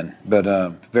 I'm in. But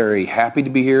very happy to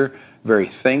be here, very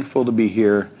thankful to be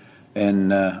here,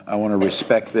 and I want to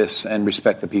respect this and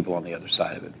respect the people on the other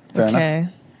side of it. Fair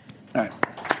enough? All right.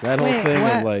 That whole Wait, thing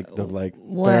what? of fair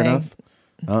Why? enough.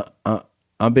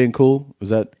 I'm being cool.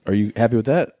 Are you happy with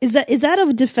that? Is that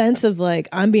a defense of like,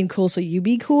 I'm being cool so you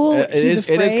be cool? It is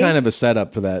kind of a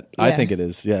setup for that. I Yeah. think it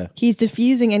is, yeah. He's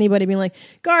diffusing anybody being like,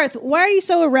 Garth, why are you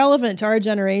so irrelevant to our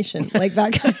generation? Like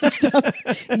that kind of stuff.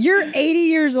 You're 80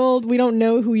 years old. We don't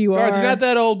know who you Garth, are. you're not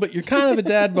that old, but you're kind of a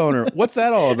dad boner. What's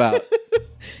that all about?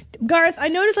 Garth, I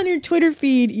noticed on your Twitter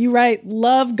feed, you write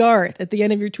love Garth at the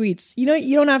end of your tweets. You know,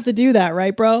 you don't have to do that,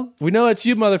 right, bro? We know it's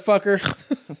you, motherfucker.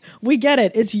 We get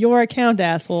it. It's your account,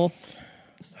 asshole.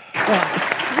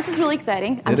 This is really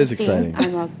exciting. It is exciting.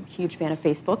 I'm a huge fan of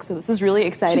Facebook, so this is really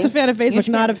exciting. She's a fan of Facebook, Huge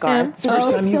fan not of him. Garth. It's the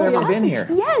first time you've ever been here.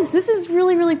 Yes, this is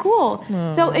really, really cool.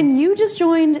 So, and you just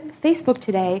joined Facebook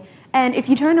today, and if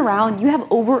you turn around, you have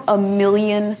over 1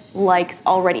 million likes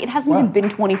already. It hasn't even been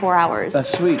 24 hours.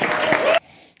 That's sweet.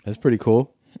 That's pretty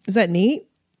cool. Is that neat?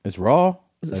 It's raw.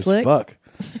 Is it as slick? Fuck.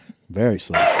 Very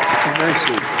slick. It's very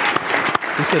sweet.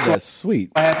 He said that's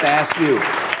sweet. I have to ask you,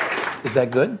 is that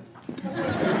good?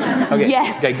 Okay.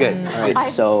 Yes. Okay, good. All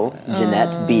right, so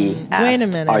Jeanette B asked, Wait a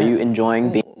minute. are you enjoying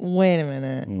being... Wait a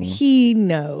minute. He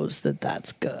knows that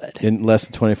that's good. In less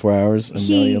than 24 hours, a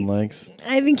million likes.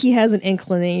 I think he has an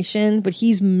inclination, but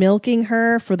he's milking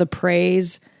her for the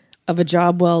praise of a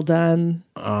job well done.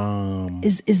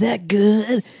 Is that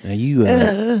good? Now you,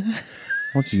 why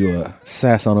don't you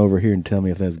sass on over here and tell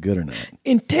me if that's good or not?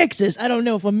 In Texas, I don't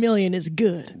know if 1 million is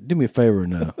good. Do me a favor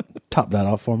and top that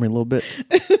off for me a little bit.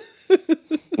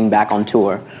 back on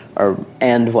tour,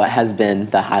 and what has been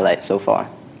the highlight so far?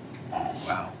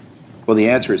 Wow. Well, the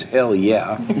answer is hell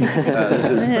yeah.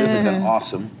 This has been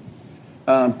awesome.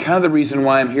 Kind of the reason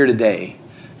why I'm here today.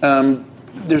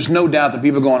 There's no doubt that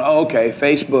people are going, oh, okay,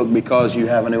 Facebook because you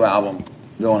have a new album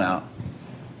going out.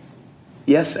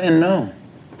 Yes and no.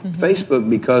 Facebook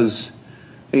because,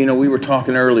 we were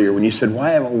talking earlier when you said,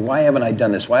 why haven't I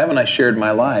done this? Why haven't I shared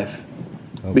my life?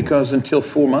 Okay. Because until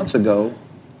 4 months ago,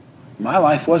 my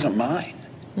life wasn't mine.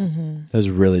 That's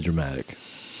really dramatic.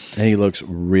 And he looks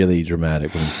really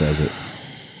dramatic when he says it.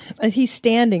 He's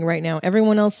standing right now.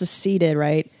 Everyone else is seated,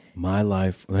 right? My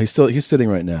life. He's sitting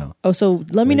right now. Oh, so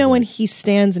let me know when he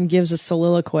stands and gives a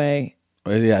soliloquy.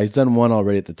 Yeah, he's done one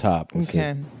already at the top. Let's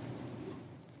see.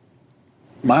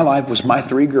 My life was my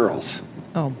 3 girls.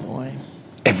 Oh, boy.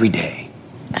 Every day.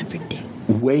 Every day.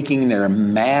 Waking their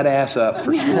mad ass up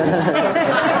for school.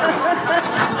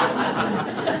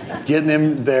 Getting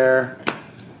them there,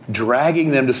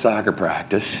 dragging them to soccer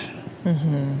practice,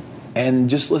 and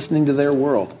just listening to their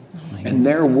world. And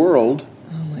their world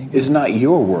is not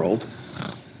your world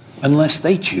unless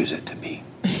they choose it to be.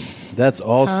 That's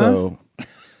also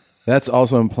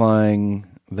implying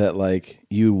that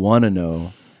you want to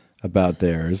know about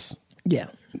theirs. Yeah.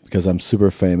 Because I'm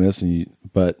super famous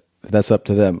but that's up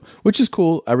to them, which is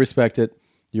cool. I respect it.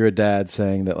 You're a dad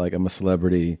saying that I'm a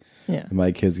celebrity. Yeah. And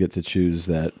my kids get to choose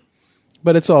that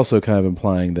But it's also kind of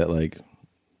implying that like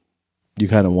you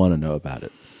kind of want to know about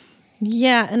it.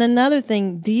 Yeah, and another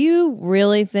thing, do you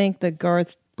really think that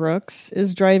Garth Brooks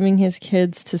is driving his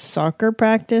kids to soccer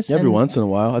practice? Every once in a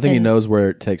while. I think he knows where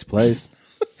it takes place.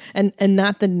 and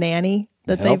not the nanny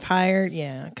that Help. they've hired?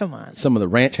 Yeah, come on. Some of the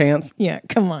ranch hands. Yeah,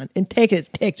 come on. And take it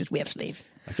to Texas whip sleeve.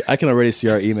 I can already see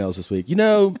our emails this week. You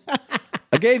know,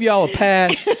 I gave y'all a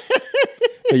pass.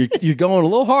 But you're going a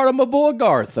little hard on my boy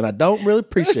Garth, and I don't really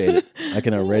appreciate it. I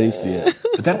can already see it.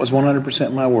 But that was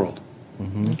 100% my world.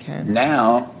 Mm-hmm. Okay.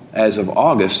 Now, as of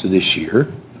August of this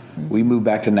year, we move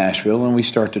back to Nashville and we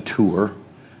start to tour.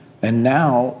 And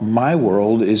now my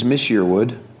world is Miss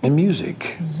Yearwood and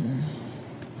music.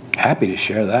 Happy to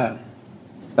share that.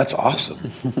 That's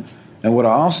awesome. And what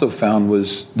I also found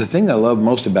was the thing I love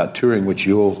most about touring, which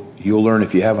you'll learn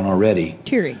if you haven't already.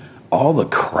 Touring. All the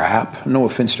crap, no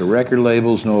offense to record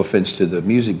labels, no offense to the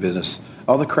music business,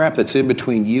 all the crap that's in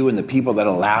between you and the people that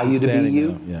allow you to be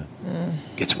you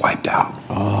gets wiped out.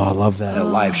 Oh, I love that. At a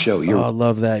live show. I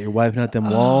love that. You're wiping out them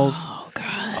walls. Oh,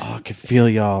 God. Oh, I can feel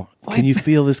y'all. Can you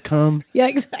feel this come? Yeah,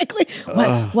 exactly.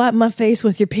 Wipe my face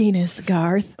with your penis,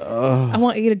 Garth. I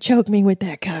want you to choke me with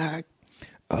that cock.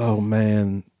 Oh,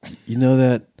 man. You know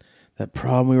that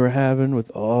problem we were having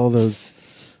with all those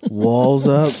walls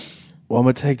up? Well, I'm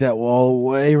going to take that wall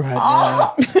away right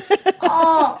now.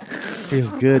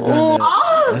 Feels good, doesn't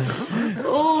it?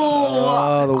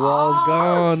 Oh, the wall's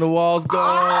gone. The wall's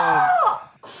gone.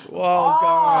 The wall's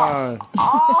gone.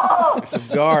 This is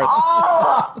Garth.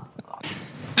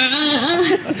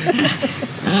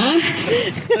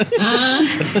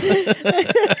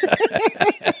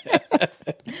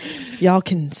 Y'all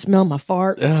can smell my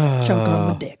farts. Choke on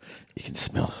my dick. You can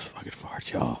smell those fucking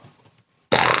farts, y'all.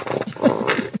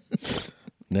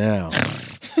 Now.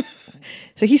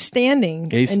 So he's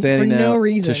standing. He's standing for now no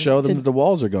reason to show them that the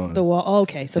walls are gone. The wall. Oh,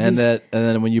 okay. So and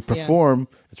then when you perform,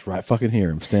 it's right fucking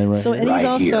here. I'm standing right so here. And he's right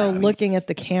also here, looking at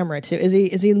the camera too.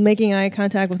 Is he making eye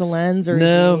contact with the lens or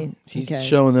no? Is He's okay.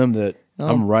 showing them that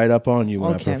I'm right up on you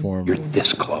when I perform. You're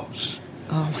this close.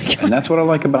 Oh my God. And that's what I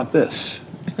like about this.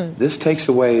 This takes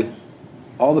away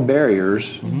all the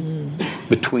barriers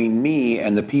between me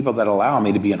and the people that allow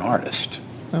me to be an artist.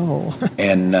 Oh.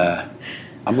 And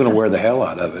I'm going to wear the hell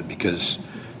out of it because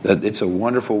it's a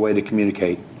wonderful way to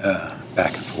communicate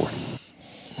back and forth.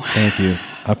 Thank you.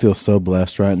 I feel so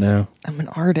blessed right now. I'm an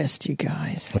artist, you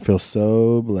guys. I feel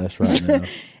so blessed right now.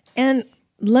 And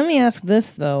let me ask this,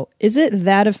 though. Is it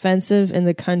that offensive in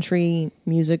the country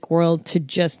music world to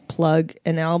just plug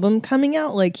an album coming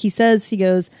out? Like he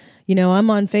goes, I'm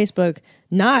on Facebook,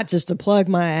 not just to plug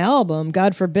my album,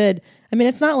 God forbid. I mean,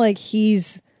 it's not like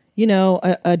he's,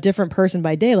 a different person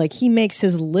by day. Like he makes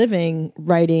his living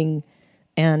writing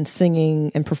and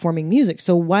singing and performing music.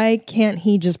 So why can't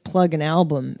he just plug an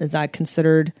album? Is that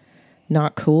considered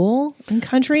not cool in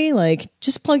country? Like,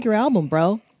 just plug your album,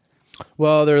 bro.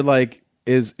 Well, they're like,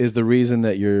 is the reason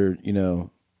that you're,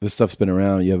 this stuff's been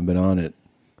around, you haven't been on it.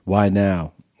 Why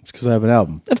now? It's because I have an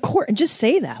album. Of course, just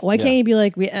say that. Why can't you be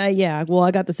like, well,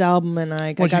 I got this album and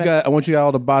I want you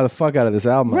all to buy the fuck out of this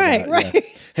album. Right. Yeah.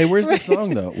 Hey, where's the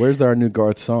song though? Where's our new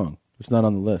Garth song? It's not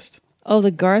on the list. Oh,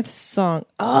 the Garth song.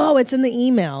 Oh, it's in the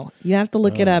email. You have to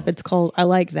look it up. It's called I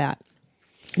Like That.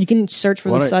 You can search for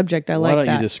the subject. I like that. Why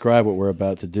don't you describe what we're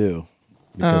about to do?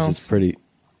 Because it's pretty.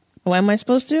 Oh, am I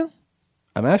supposed to?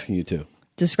 I'm asking you to.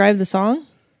 Describe the song?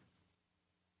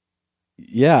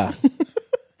 Yeah.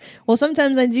 Well,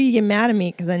 sometimes I do. You get mad at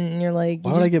me because then you're like,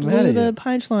 why would I get mad at the you?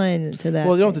 punchline to that.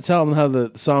 Well, you don't have to tell them how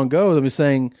the song goes. I'm just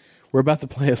saying we're about to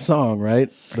play a song, right?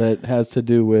 That has to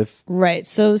do with... Right.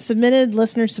 So submitted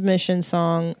listener submission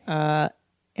song,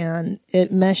 and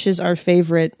it meshes our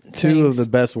favorite two of the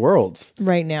best worlds.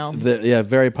 Right now.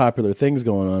 Very popular things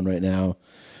going on right now.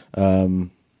 All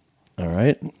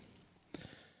right.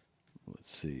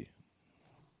 Let's see.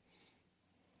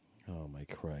 Oh, my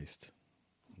Christ.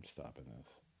 I'm stopping this.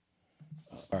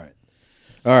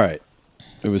 All right.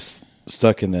 It was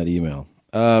stuck in that email.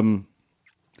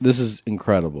 This is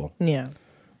incredible. Yeah.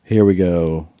 Here we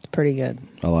go. It's pretty good.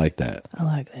 I like that. I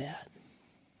like that.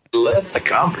 Let the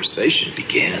conversation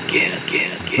begin. I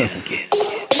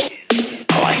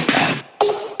like that.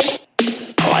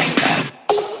 I like that.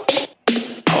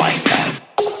 I like that.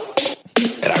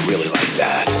 And I really like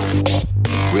that.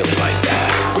 Really like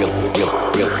that.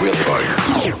 Really like.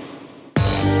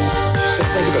 So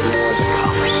think of it more as a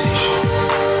conversation.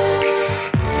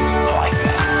 I like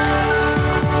that.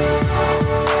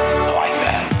 I like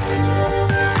that.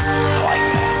 I like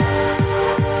that.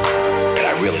 And I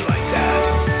really like that.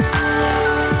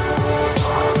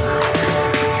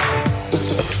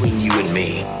 Between you and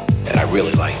me, and I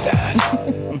really like that.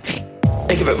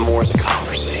 Think of it more as a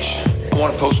conversation. I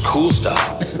want to post cool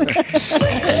stuff,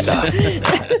 slick stuff,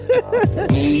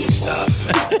 neat stuff.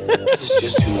 This is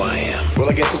just who I am. Well,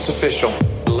 I guess it's official.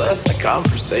 Let the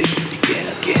conversation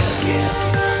begin.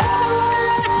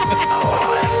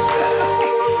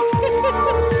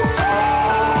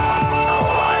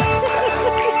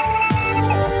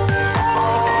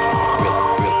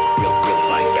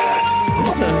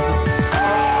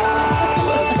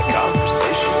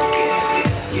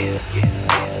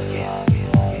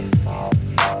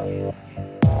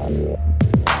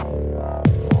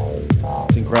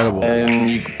 Incredible. And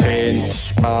you can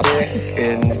pinch my dick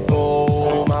and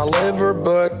pull my liver,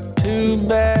 but too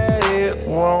bad it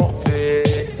won't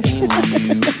fit in you.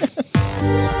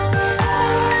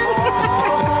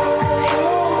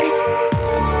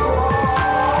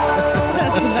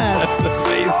 That's the best. That's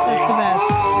the best.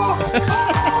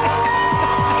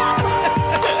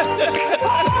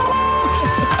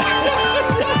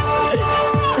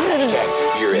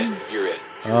 You're it.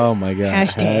 Oh my God.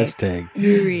 Hashtag.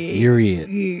 You're it. You're it.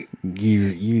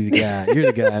 You're the guy.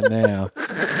 You're the guy now.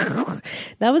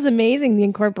 That was amazing. The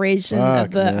incorporation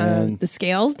of man. the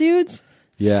scales, dudes.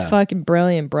 Yeah. Fucking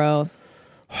brilliant, bro.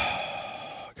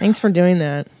 Thanks for doing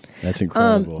that. That's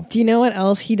incredible. Do you know what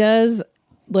else he does?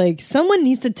 Like, someone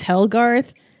needs to tell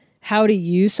Garth how to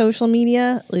use social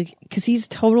media, like, because he's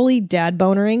totally dad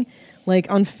bonering. Like,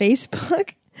 on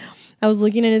Facebook, I was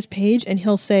looking at his page, and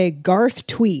he'll say Garth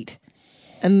tweet,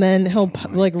 and then he'll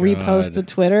repost to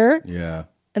Twitter. Yeah.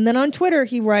 And then on Twitter,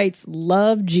 he writes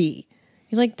love G.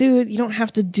 He's like, dude, you don't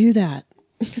have to do that.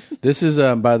 This is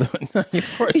by the way, no,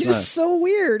 of course He's not. just so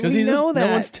weird. We know that.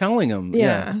 No one's telling him.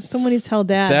 Yeah, someone needs to tell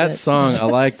dad. That song, I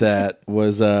like that,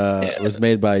 was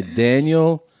made by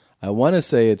Daniel. I want to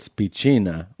say it's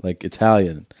Piccina, like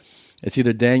Italian. It's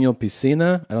either Daniel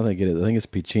Piscina. I don't think it is. I think it's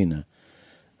Piccina.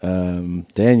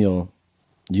 Daniel,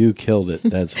 you killed it.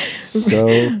 That's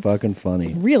so fucking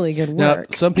funny. Really good work.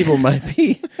 Now, some people might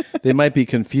be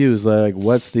confused. Like,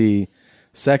 what's the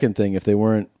second thing? If they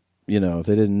weren't, if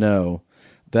they didn't know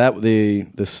that the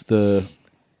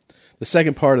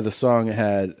second part of the song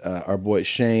had our boy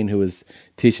Shane, who was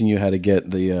teaching you how to get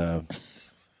the.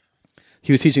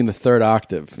 He was teaching the third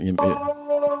octave. You remember?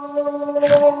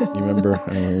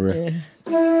 I don't remember.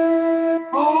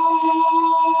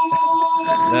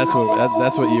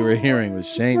 That's what you were hearing was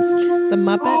Shane's. The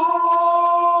Muppet?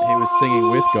 He was singing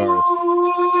with Garth.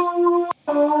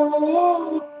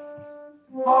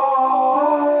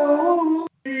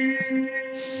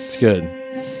 It's good.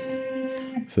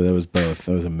 So that was both.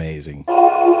 That was amazing.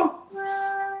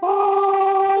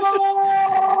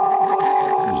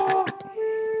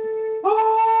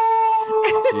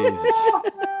 Jesus.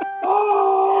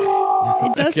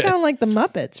 It does sound like the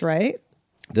Muppets, right?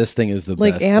 This thing is the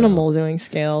like best. Like animal doing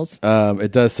scales.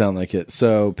 It does sound like it.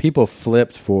 So people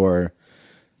flipped for,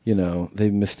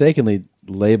 they mistakenly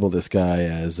labeled this guy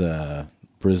as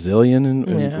Brazilian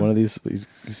in one of these. He's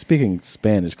speaking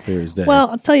Spanish clear as day. Well,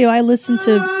 I'll tell you, I listened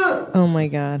to. Oh my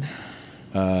God.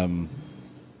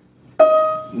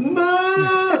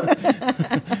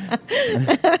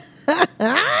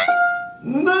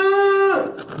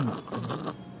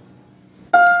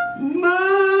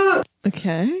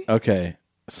 Okay. Okay.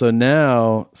 So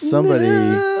now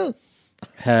somebody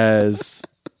has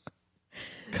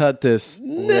cut this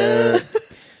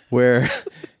where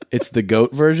it's the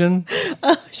goat version.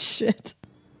 Oh shit.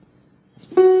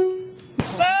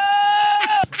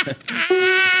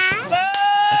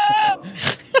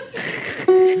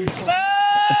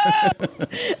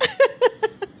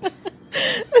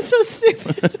 That's so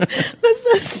stupid. That's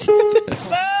so stupid.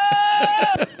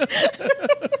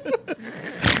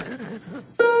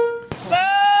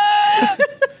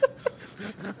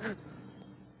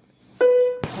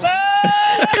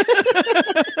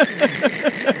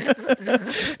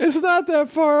 It's not that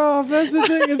far off. That's the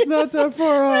thing. It's not that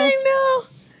far off. I know.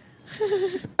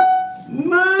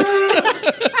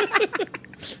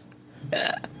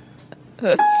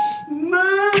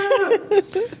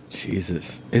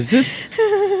 Jesus, is this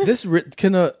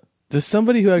does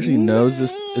somebody who actually knows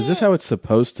this? Is this how it's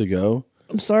supposed to go?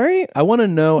 I'm sorry. I want to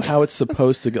know how it's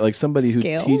supposed to go. Like somebody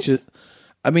Scales? who teaches.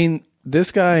 I mean,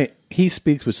 this guy, he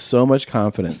speaks with so much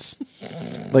confidence.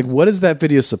 Like, what is that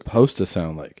video supposed to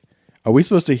sound like? Are we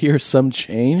supposed to hear some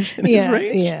change in his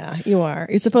range? Yeah, you are.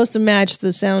 You're supposed to match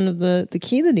the sound of the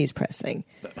key that he's pressing.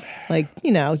 Like,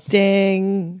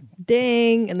 ding,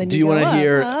 ding, and then Do you want to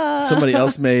hear ah. somebody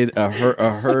else made a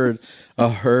herd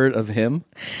of him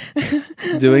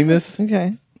doing this?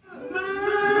 Okay.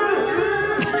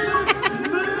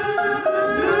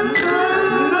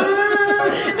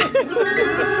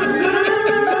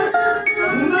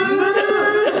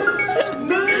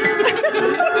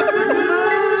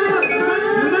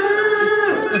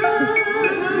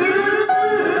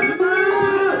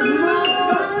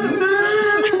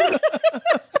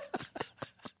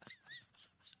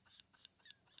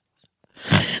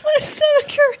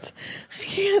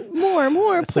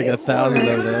 more. It's like 1,000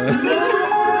 of them.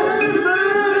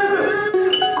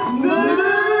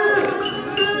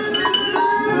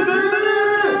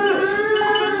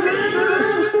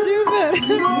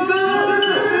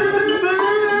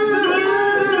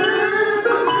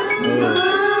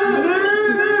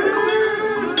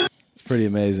 It's pretty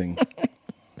amazing.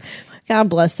 God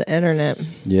bless the internet.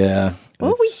 Yeah. What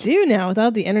would we do now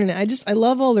without the internet? I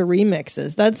love all the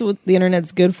remixes. That's what the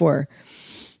internet's good for.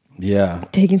 Yeah.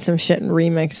 Taking some shit and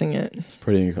remixing it. It's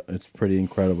pretty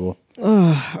incredible.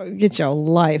 Oh, get your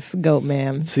life, goat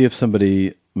man. Let's see if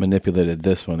somebody manipulated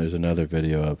this one. There's another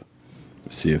video up.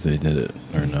 Let's see if they did it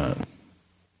or not.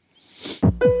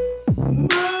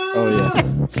 Oh yeah.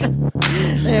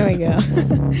 There we go.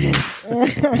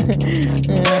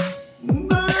 Yeah.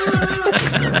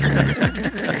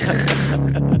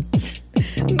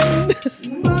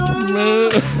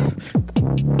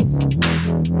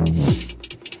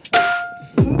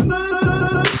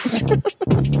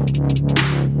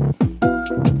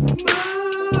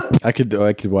 I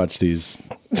could watch these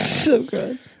So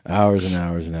good. hours and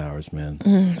hours and hours,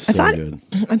 man. So good.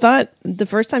 I thought the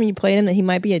first time you played him that he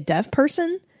might be a deaf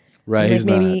person. Right, Like he's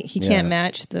maybe not. he Yeah. can't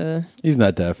match the. He's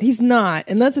not deaf. He's not,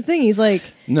 and that's the thing. He's like,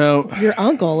 No. your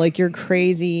uncle, like your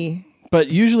crazy. But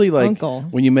usually, like Uncle.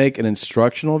 when you make an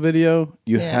instructional video,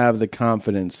 you Yeah. have the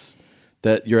confidence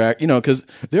that you're, because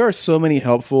there are so many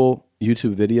helpful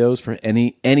YouTube videos for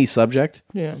any subject.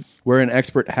 Yeah. Where an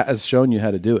expert has shown you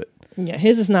how to do it. Yeah,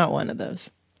 his is not one of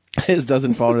those. His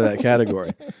doesn't fall into that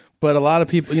category. But a lot of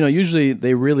people, usually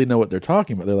they really know what they're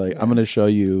talking about. They're like, I'm going to show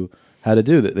you how to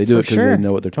do that. They do it because sure. they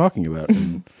know what they're talking about.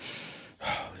 And,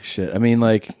 holy shit. I mean,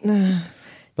 like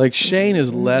Shane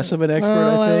is less of an expert,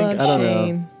 Oh, I think. love I don't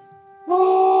Shane. know.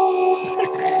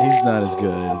 He's not as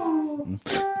good.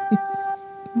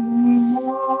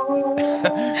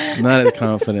 Not as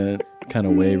confident. Kind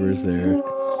of wavers there.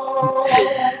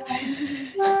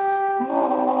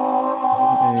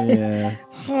 Yeah.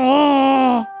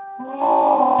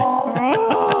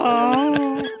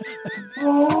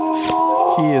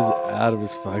 He is out of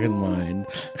his fucking mind.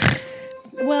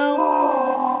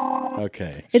 Well,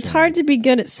 Okay. it's hard to be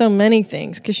good at so many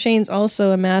things because Shane's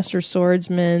also a master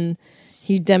swordsman.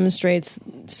 He demonstrates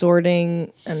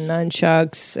swording and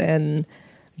nunchucks and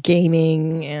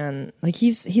gaming, and like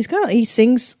he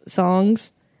sings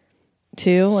songs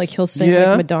too. Like he'll sing Yeah.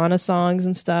 like Madonna songs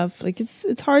and stuff. Like it's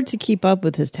hard to keep up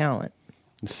with his talent.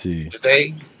 Let's see.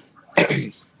 Today,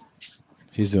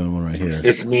 He's doing one right here.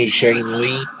 it's me, Shane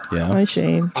Lee. Yeah. Hi,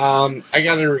 Shane. I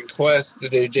got a request to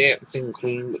do Dancing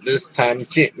Queen, but this time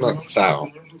chipmunk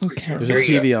style. Okay. There's a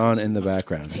TV on in the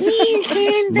background.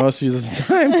 Most of the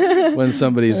time, when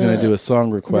somebody's going to do a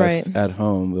song request Right. at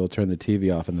home, they'll turn the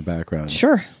TV off in the background.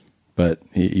 Sure. But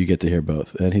you get to hear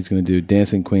both. And he's going to do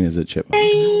Dancing Queen as a chipmunk.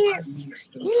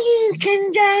 You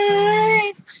can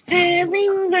die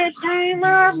having the time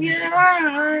of your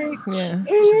life. Yeah.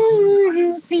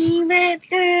 Ooh, see that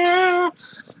girl.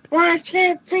 Watch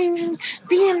that thing,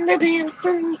 being the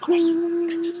dancing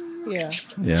queen. Yeah.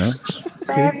 Yeah.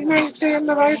 Friday night and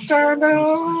the lights are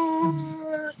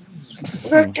low.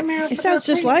 Looking out It sounds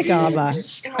just like ABBA.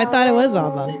 I thought it was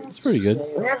ABBA. It's pretty good.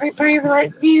 when they play the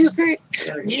right music,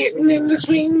 getting in the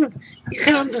swing, here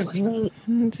comes the swing.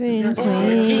 Dancing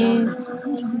Queen.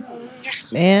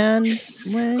 And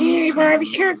when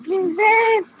Everybody cooking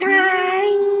that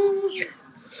time.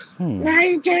 Now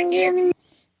you can get in.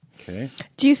 Okay.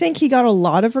 do you think he got a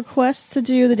lot of requests to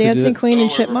do the Dancing that? Queen and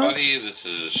Chipmunks? Everybody, this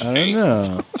is I don't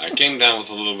know. I came down with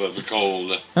a little bit of a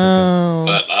cold, Oh.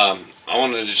 but I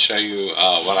wanted to show you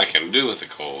what I can do with the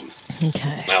cold.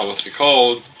 Okay. Now with the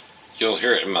cold, you'll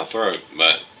hear it in my throat,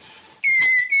 but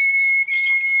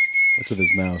What's with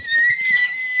his mouth?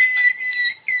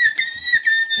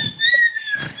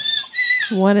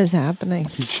 What is happening?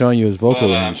 He's showing you his vocal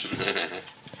well, range.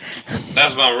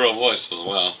 that's my real voice as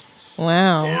well.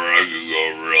 Wow. Or I could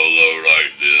go real low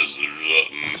like this or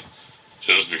something.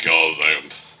 Just because I've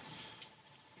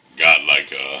got like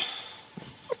a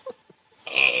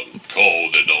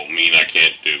cold, it don't mean I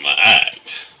can't do my act.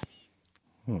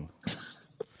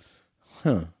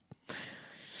 Huh.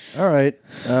 All right.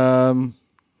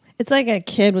 It's like a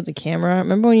kid with a camera.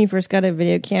 Remember when you first got a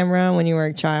video camera when you were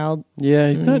a child? Yeah,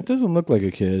 he doesn't look like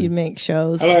a kid. You'd make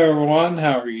shows. Hello, everyone.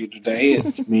 How are you today?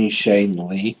 It's me, Shane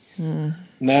Lee.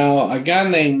 Now, a guy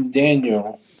named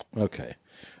Daniel. Okay.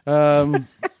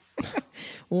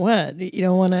 What? You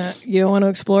don't want to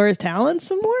explore his talents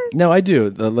some more? No, I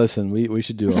do. Listen, we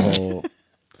should do a whole.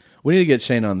 We need to get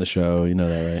Shane on the show. You know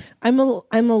that, right? I'm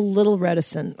a little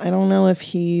reticent. I don't know if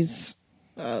he's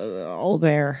all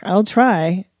there. I'll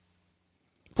try.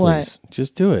 Please,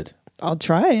 just do it. I'll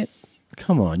try it.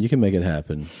 Come on, you can make it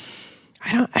happen.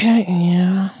 I don't.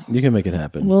 Yeah. You can make it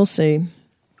happen. We'll see.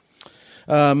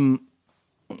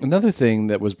 Another thing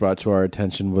that was brought to our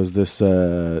attention was this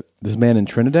man in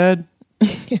Trinidad.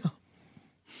 Yeah.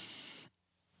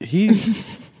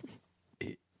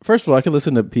 First of all, I could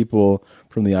listen to people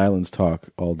from the islands talk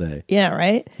all day. Yeah,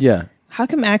 right? Yeah. How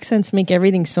come accents make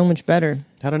everything so much better?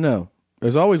 I don't know. It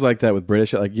was always like that with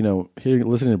British. Like,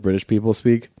 listening to British people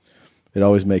speak, it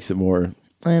always makes it more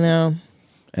I know.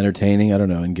 entertaining. I don't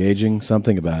know, engaging,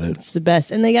 something about it. It's the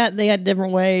best. And they got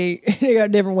different way a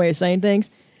different way of saying things.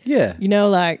 Yeah.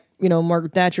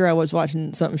 Margaret Thatcher, I was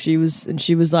watching something she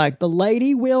was like, the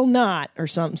lady will not, or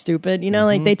something stupid.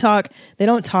 Like they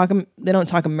don't talk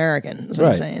American. That's what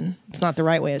I'm saying. It's not the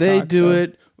right way to They talk. do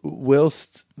it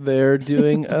whilst they're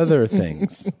doing other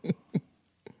things.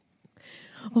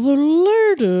 The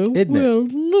lady will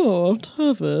not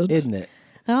have it. Isn't it?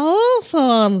 Also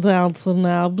on Downton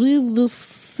Abbey this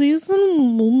season,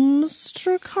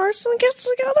 Mr. Carson gets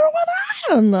together with,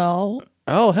 I don't know.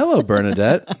 Oh, hello,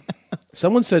 Bernadette.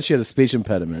 Someone said she had a speech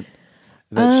impediment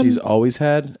that she's always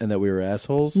had and that we were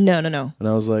assholes. No. And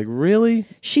I was like, really?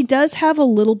 She does have a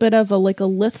little bit of a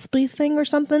lispy thing or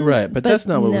something. Right, but that's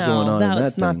not what was going on in that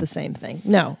that's not thing. the same thing.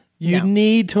 No. You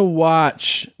need to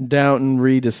watch Downton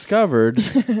Rediscovered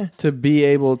to be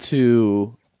able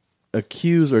to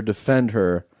accuse or defend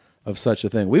her of such a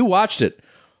thing. We watched it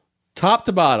top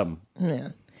to bottom. Yeah.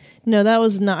 No, that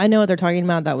was not. I know what they're talking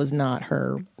about. That was not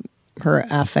her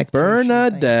affectation.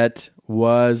 Bernadette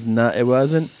was not. It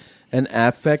wasn't an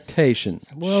affectation.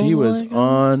 She was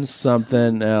on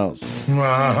something else.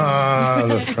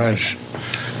 The French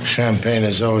champagne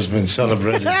has always been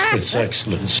celebrated for its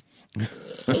excellence.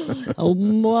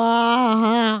 Orson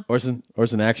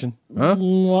action? Huh?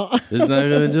 Isn't that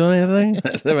going to do anything?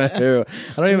 That's my hero.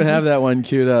 I don't even have that one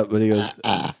queued up, but he goes,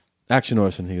 action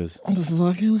Orson. He goes, This is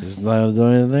not going to do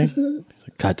anything? He's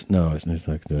like, cut. No, it's not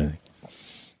going to do anything.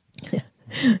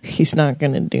 He's not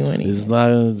going to do anything. He's not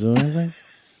going to do anything?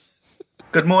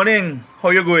 Good morning. How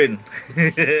you going?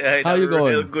 How you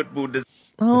going? Real good mood this.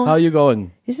 Oh, how you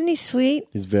going? Isn't he sweet?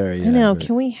 He's very. I know.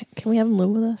 very- Can we have him live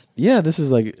with us? Yeah, this is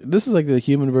like the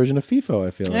human version of FIFO.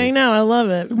 I feel like. I know. I love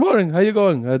it. Good morning. How you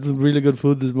going? I had some really good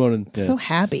food this morning. Yeah. So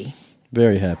happy.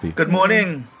 Very happy. Good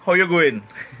morning. How you going?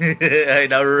 I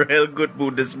in a real good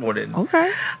mood this morning.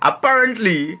 Okay.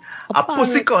 Apparently, a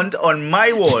pussy cunt on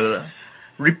my wall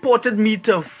reported me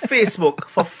to Facebook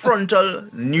for frontal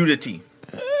nudity.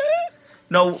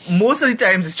 Now, most of the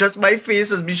times it's just my face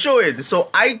has been showing. So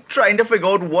I trying to figure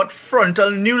out what frontal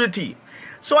nudity.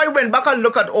 So I went back and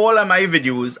looked at all of my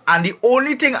videos, and the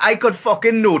only thing I could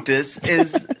fucking notice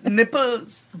is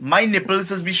nipples. My nipples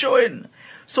has been showing.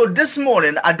 So this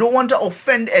morning, I don't want to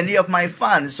offend any of my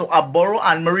fans, so I borrow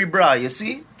Anne-Marie bra, you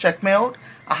see? Check me out.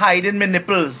 I hide in my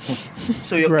nipples.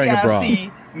 So you Wearing a can't bra.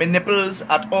 see my nipples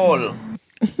at all.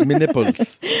 My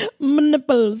nipples. My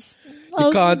nipples. You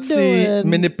can't see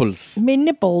my nipples. My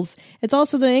nipples. It's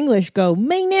also the English go,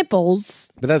 my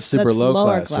nipples. But that's super low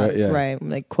lower class, right? Yeah. Right.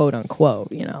 Like quote unquote,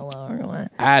 lower class.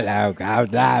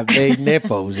 Hello, my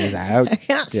nipples is out. I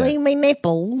can't see my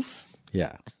nipples.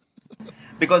 Yeah.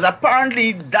 Because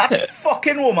apparently that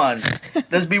fucking woman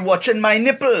does be watching my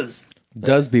nipples.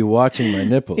 Does be watching my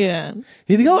nipples. Yeah.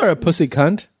 You call her a pussy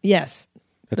cunt? Yes.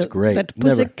 That's great. That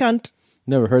pussy cunt.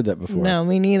 Never heard that before. No,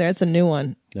 me neither. It's a new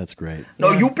one. That's great.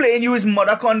 Now you playing you his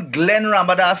mother cunt Glenn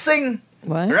Ramadas Singh.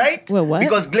 What? Right? Well, what?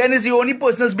 Because Glenn is the only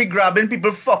person that's be grabbing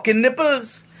people fucking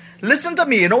nipples. Listen to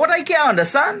me. You know what I can't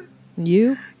understand?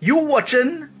 You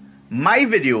watching my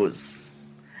videos.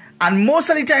 And most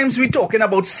of the times we talking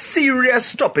about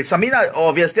serious topics. I mean,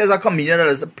 obviously there's a comedian that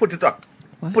has put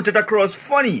it across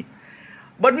funny.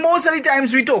 But most of the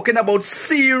times we talking about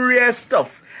serious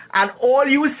stuff. And all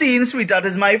you seeing, sweetheart,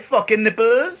 is my fucking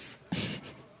nipples.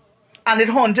 And it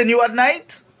haunting you at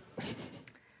night.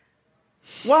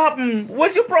 What happened?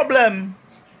 What's your problem?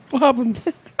 What happened?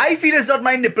 I feel it's not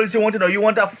my nipples you want to know. You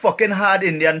want a fucking hard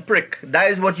Indian prick. That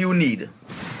is what you need.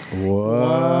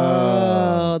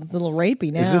 Whoa. a little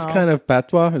rapey now. Is this kind of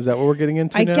patois? Is that what we're getting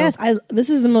into I now? guess. This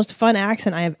is the most fun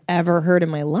accent I have ever heard in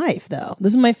my life, though.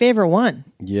 This is my favorite one.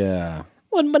 Yeah.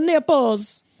 With my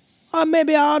nipples. Or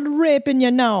maybe I'll raping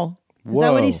you now. Is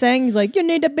that what he's saying? He's like, you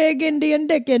need a big Indian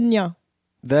dick in you.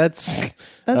 That's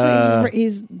what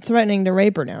he's threatening to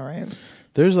rape her now, right?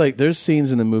 There's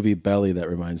scenes in the movie Belly that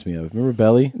reminds me of. Remember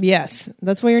Belly? Yes.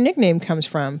 That's where your nickname comes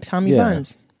from. Tommy Yeah.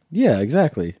 Buns. Yeah,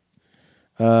 exactly.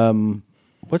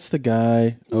 What's the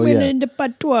guy? Oh Went yeah. into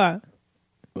patois.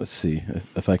 Let's see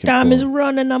if I can. Time pull is it.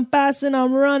 running, I'm passing,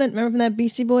 I'm running. Remember from that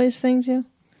Beastie Boys thing too?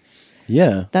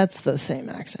 Yeah. That's the same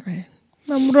accent, right?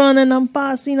 I'm running, I'm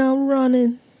passing, I'm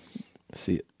running.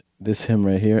 See this him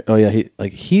right here. Oh yeah,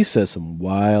 he says some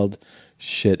wild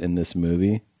shit in this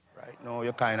movie. No,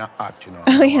 you're kind of hot, you know.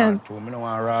 Oh, yeah. I don't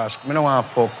want to ask. I don't want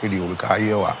to fuck with you because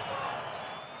you are.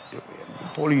 The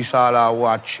police all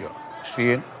watch you.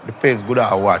 See it? The face good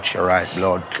I watch you, right?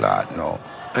 Blood clot, no.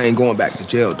 I ain't going back to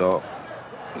jail, dog.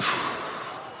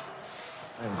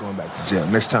 I ain't going back to jail.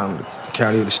 Next time the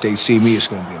county or the state see me, it's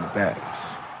gonna be in the bag.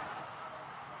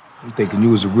 I'm thinking you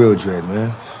was a real dread,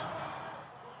 man.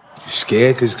 You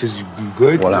scared because you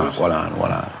good? Hold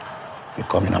on. You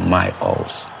come in my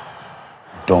house.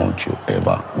 Don't you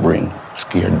ever bring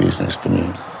scared business to me.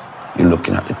 You're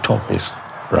looking at the toughest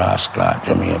rascal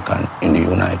Jamaican in the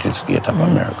United States of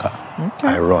America. Okay.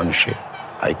 I run shit.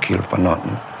 I kill for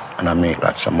nothing. And I make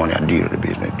lots of money. I deal with the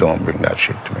business. Don't bring that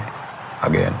shit to me.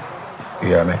 Again. You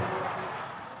hear me?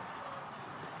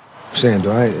 I'm saying,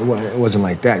 though, it wasn't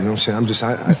like that. You know what I'm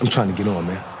saying? I'm trying to get on,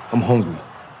 man. I'm hungry.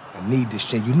 I need this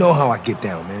shit. You know how I get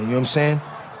down, man. You know what I'm saying?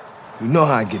 You know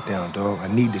how I get down, dog. I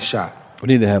need the shot. We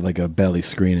need to have like a belly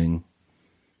screening,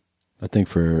 I think,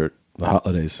 for the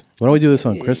holidays. Why don't we do this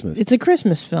on Christmas? It's a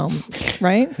Christmas film,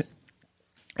 right?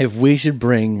 If we should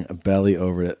bring a belly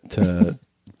over to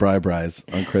Bry's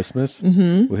on Christmas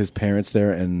Mhm. with his parents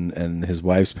there and his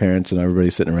wife's parents and everybody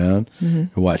sitting around Mhm.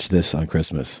 and watch this on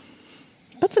Christmas.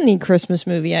 That's a neat Christmas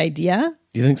movie idea.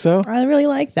 You think so? I really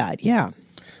like that. Yeah.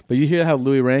 But you hear how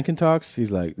Louis Rankin talks?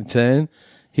 He's like saying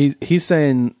he's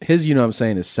saying his you know what I'm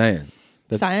saying is saying.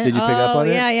 Saying? Did you pick up on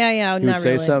it? Yeah. He would Not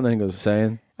say really. something, then he goes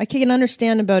saying. I can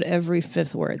understand about every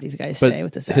fifth word these guys But say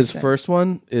with this his accent. first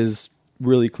one is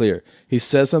really clear. He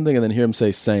says something and then hear him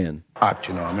say saying. Hot,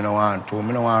 you know. I don't want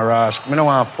to ask. I don't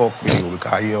want to fuck with you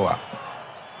because you are.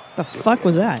 The fuck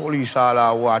was that? Police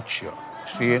all watch you.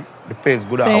 See it? The face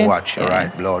good I Saying? watch you, Yeah.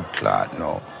 right? Blood clot,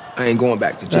 no. I ain't going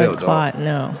back to jail, Blood dog. clot,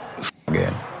 no.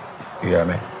 Again. You hear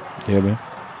me? You hear me?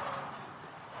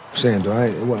 I'm saying, though,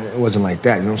 it wasn't like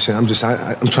that. You know what I'm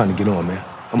saying? I'm trying to get on, man.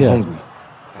 I'm Yeah. hungry.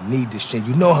 I need this shit.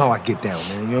 You know how I get down,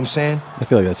 man. You know what I'm saying? I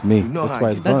feel like that's me. You know That's how why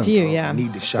I it's get Buns. That's you, yeah. I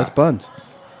need the shot. That's Buns.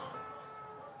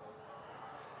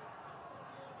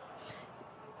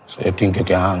 So you think you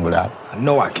can handle that? I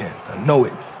know I can. I know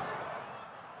it.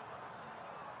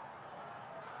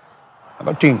 I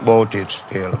gotta think about it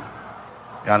still.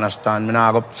 You understand? Me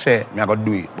not gonna say it, me I gotta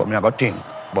do it, but me I gotta think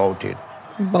about it.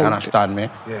 You understand me?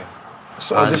 Yeah.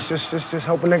 So just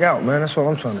help a nigga out, man. That's all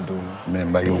I'm trying to do, man.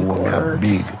 Remember, you owe me a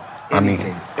big,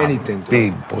 anything,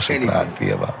 big pussy clad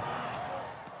favor.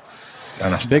 You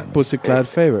understand? Big pussy clad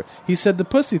favor. He said the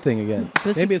pussy thing again.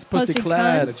 Maybe it's pussy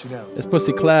clad. It's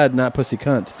pussy clad, not pussy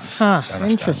cunt. Huh.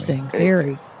 Interesting.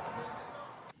 Very.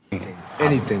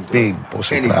 Anything, big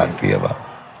pussy clad favor.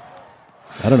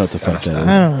 I don't know what the fuck that is.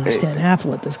 I don't understand half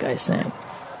of what this guy's saying.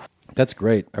 That's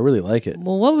great. I really like it.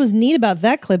 Well, what was neat about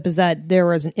that clip is that there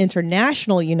was an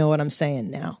international, you know what I'm saying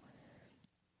now.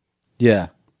 Yeah.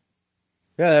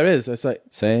 Yeah, there is. That's like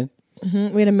saying.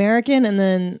 We had American, and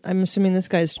then I'm assuming this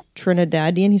guy's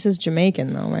Trinidadian. He says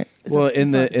Jamaican, though, right? Well,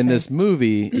 in this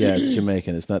movie, yeah, it's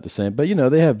Jamaican. It's not the same, but you know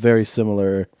they have very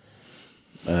similar.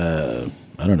 I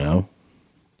don't know,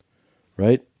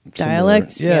 right?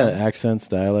 Dialects, Similar, yeah. accents,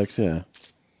 dialects, yeah.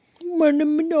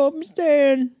 I'm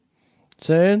saying.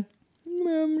 Saying.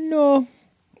 No.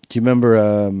 Do you remember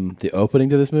the opening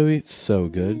to this movie? It's so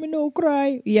good. No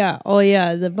cry. Yeah. Oh,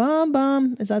 yeah. The bomb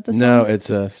bomb. Is that the song? No, it's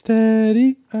a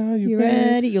steady. Are you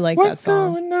ready? You like What's that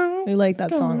song? going on? You like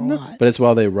that song a lot. But it's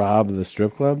while they rob the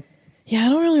strip club. Yeah, I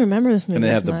don't really remember this movie. And they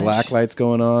have as the much. black lights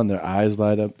going on. Their eyes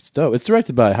light up. It's dope. It's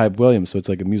directed by Hype Williams, so it's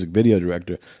like a music video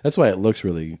director. That's why it looks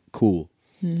really cool.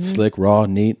 Mhm. Slick, raw,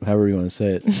 neat, however you want to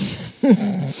say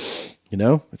it. You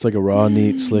know? It's like a raw,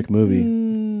 neat, slick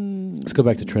movie. Let's go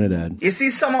back to Trinidad. You see,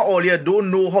 some of all you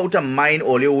don't know how to mind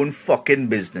all your own fucking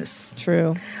business.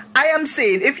 True. I am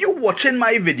saying, if you're watching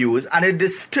my videos and it's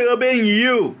disturbing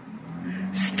you,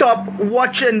 stop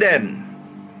watching them.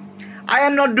 I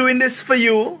am not doing this for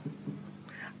you.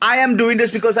 I am doing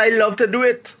this because I love to do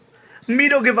it. Me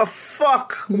don't give a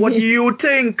fuck what you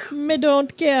think. Me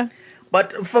don't care.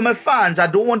 But for my fans, I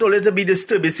don't want all it to be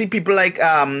disturbed. You see people like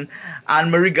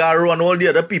Anne-Marie Garro and all the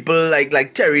other people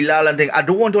like Terry Lal and things. I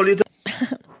don't want all you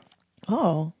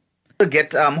to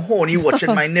get horny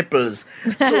watching my nipples.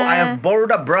 So I have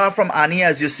borrowed a bra from Annie,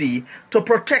 as you see, to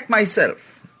protect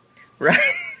myself. Right?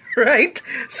 Right?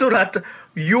 So that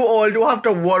you all don't have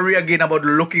to worry again about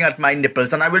looking at my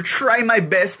nipples. And I will try my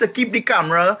best to keep the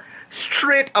camera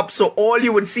straight up so all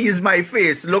you would see is my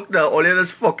face. Look now, all you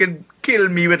just fucking kill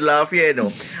me with laugh here, you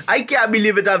know. I can't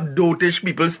believe it, have dotish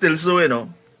people still so, you know.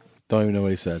 Don't even know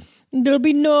what he said. There'll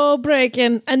be no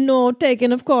breaking and no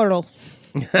taking of coral.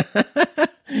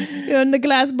 You're on the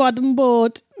glass bottom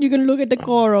boat. You can look at the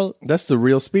coral, That's the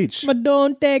real speech. but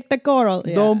don't take the coral.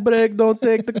 Yeah. Don't break, don't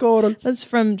take the coral. That's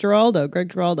from Geraldo, Greg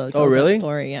Geraldo. Tells really? That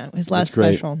story, yeah. His last That's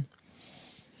great. special.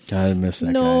 God, I miss that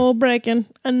guy. No breaking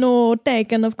and no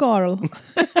taking of coral.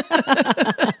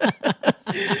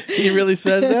 He really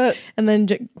says that? And then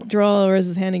Geraldo raises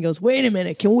his hand and goes, wait a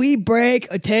minute, can we break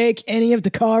or take any of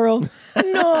the coral?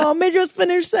 No, me just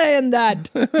finished saying that.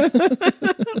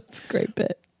 It's a great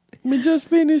bit. Me just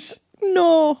finished.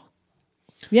 No.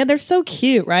 Yeah, they're so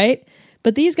cute, right?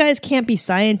 But these guys can't be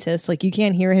scientists. Like, you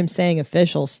can't hear him saying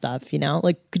official stuff, you know?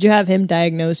 Like, could you have him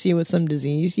diagnose you with some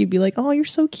disease? You'd be like, oh, you're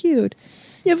so cute.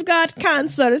 You've got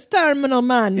cancer. It's terminal,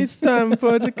 man. It's time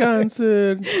for the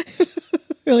cancer.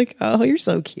 You're like, oh, you're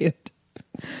so cute.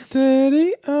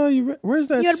 Steady. Oh, where's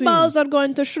that Your scene? balls are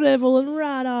going to shrivel and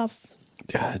rot off.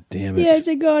 God damn it. Yes,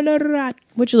 they're going to rot.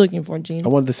 What you looking for, Gene? I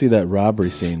wanted to see that robbery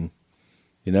scene.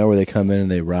 You know, where they come in and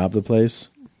they rob the place?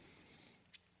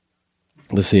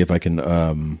 Let's see if I can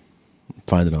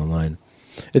find it online.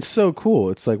 It's so cool.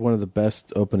 It's like one of the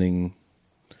best opening...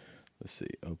 Let's see,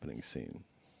 opening scene.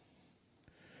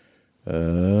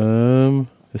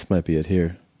 This might be it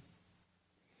here.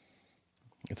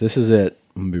 If this is it,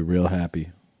 I'm going to be real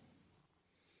happy.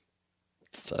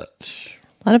 A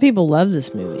lot of people love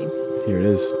this movie. Here it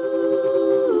is.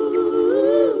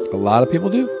 A lot of people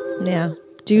do? Yeah.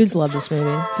 Dudes love this movie.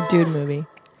 It's a dude movie.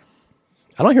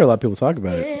 I don't hear a lot of people talk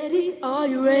about it.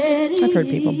 I've heard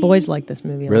people. Boys like this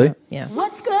movie a Really? lot. Yeah.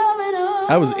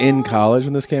 I was in college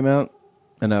when this came out,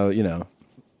 and I,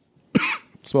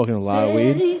 smoking a lot of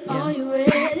weed.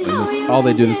 And all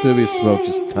they do in this movie is smoke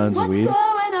just tons of weed.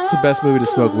 It's the best movie to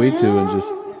smoke weed to, and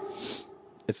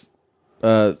it's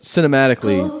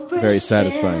cinematically very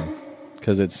satisfying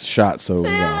because it's shot so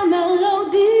well.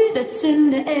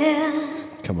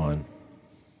 Come on,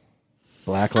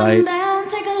 blacklight.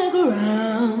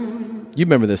 You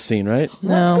remember this scene, right?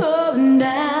 No.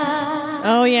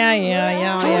 Oh, yeah.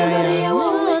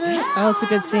 Oh, it's a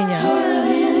good scene, yeah.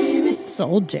 It's the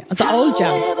old jam.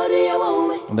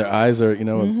 And their eyes are, They're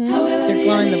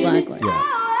glowing the black light.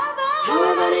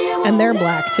 Yeah. And they're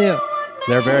black, too.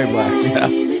 They're very black, yeah.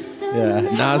 Yeah,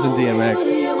 Nas and DMX.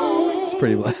 It's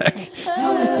pretty black.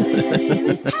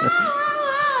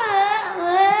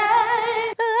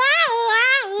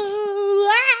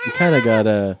 You kind of got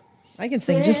a... I can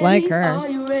sing just like her.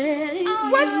 What's going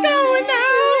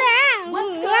on?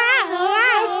 What's going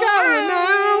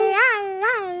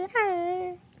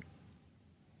on?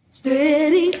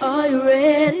 Steady, are you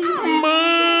ready?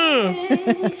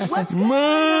 What's going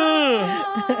on?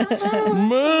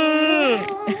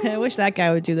 I wish that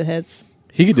guy would do the hits.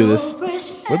 He could do this.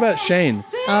 What about Shane?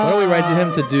 Why don't we write to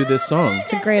him to do this song?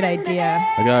 It's a great idea.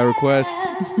 I got a request.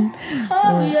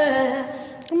 Oh, yeah.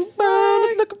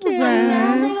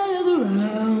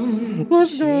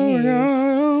 What's going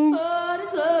on?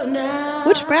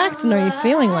 Which Braxton are you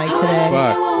feeling like today?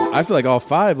 Fuck. I feel like all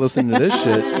five listening to this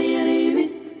shit.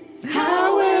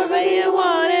 However you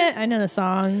want it. I know the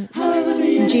song.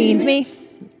 Jeans me.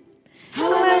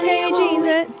 However you jeans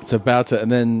it. It's about to, and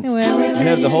then you However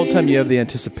have the whole time you have the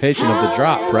anticipation of the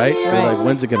drop, right? You're Right. like,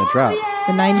 when's it gonna drop?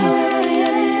 The 90s.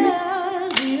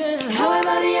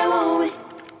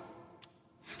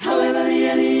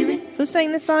 Who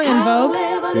sang this song in Vogue?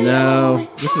 No,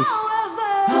 this is.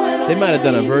 They might have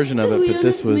done a version of it, but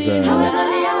this was. It's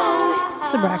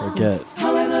the Braxtons.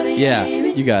 Forget. Yeah,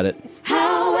 you got it.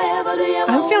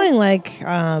 I'm feeling like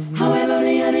I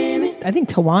think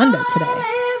Tawanda today.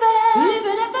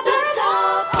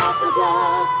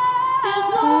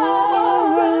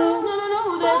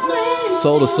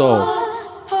 Soul to soul.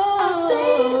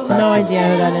 No idea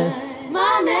who that is.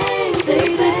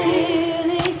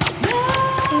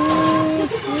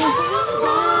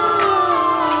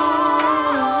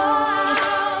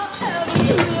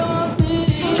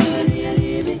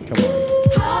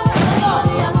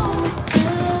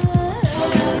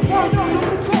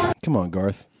 Come on,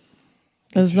 Garth.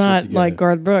 It's not like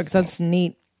Garth Brooks. That's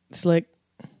neat, slick.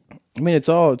 I mean, it's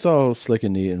all slick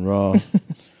and neat and raw,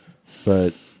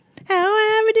 but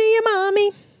However do you,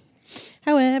 mommy?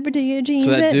 However do you, jeans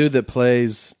so that it? dude that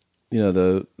plays,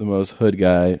 the most hood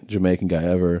guy, Jamaican guy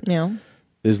ever, Yeah.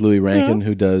 is Louis Rankin, Yeah.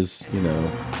 who does,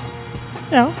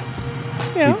 Yeah.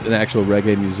 Yeah. he's an actual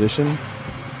reggae musician.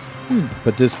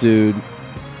 But this dude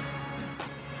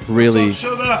really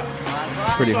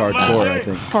pretty hardcore, I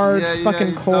think. Hard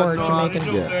fucking core Jamaican.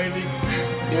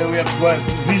 Yeah, we have what?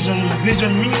 Vision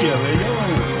Media, right?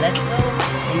 Let's go.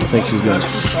 I think she's gonna.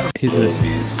 He's gonna.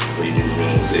 Playing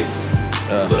music,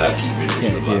 but I keep it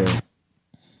Can't hear.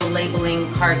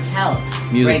 labeling cartel.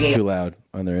 Music's Reggae. too loud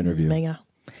on their interview. Mega.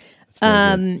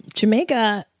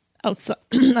 Jamaica,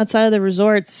 outside of the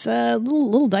resorts, a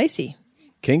little dicey.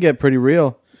 Can get pretty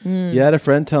real. Mm. You had a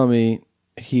friend tell me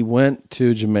he went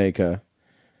to Jamaica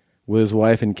with his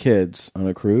wife and kids on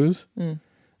a cruise. Mm.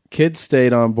 Kids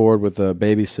stayed on board with a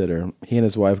babysitter. He and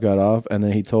his wife got off, and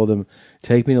then he told them,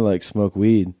 "Take me to like smoke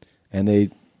weed." And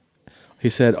he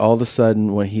said, all of a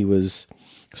sudden, when he was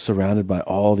surrounded by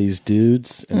all these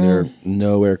dudes and they're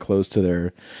nowhere close to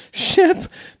their ship,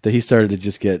 that he started to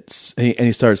just get, and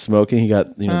he started smoking. He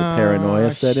got the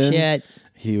paranoia set in. Shit.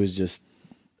 He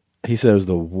said it was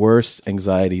the worst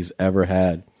anxiety he's ever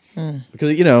had. Mm.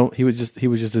 Because he was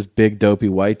just this big dopey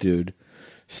white dude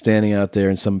standing out there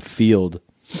in some field.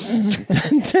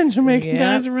 10 Jamaican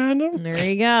guys around him. There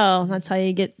you go. That's how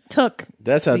you get took.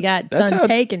 That's how you got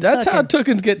taken. That's how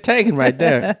tookens get taken right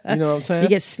there. You know what I'm saying? You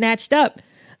get snatched up.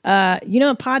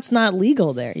 Pot's not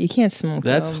legal there. You can't smoke.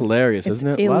 That's though. hilarious, It's isn't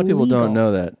it? A lot of people illegal. don't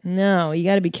know that. No, you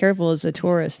got to be careful as a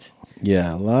tourist.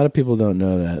 Yeah, a lot of people don't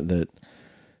know that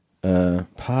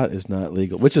pot is not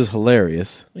legal, which is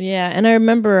hilarious. Yeah, and I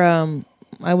remember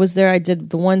I was there. I did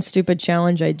the one stupid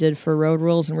challenge I did for Road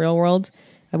Rules and Real World.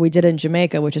 We did it in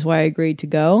Jamaica, which is why I agreed to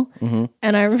go. Mm-hmm.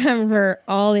 And I remember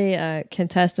all the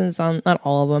contestants not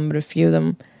all of them, but a few of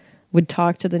them would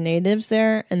talk to the natives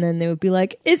there, and then they would be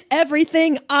like, "Is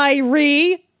everything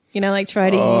Irie?" Try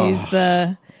to use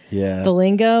the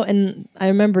lingo. And I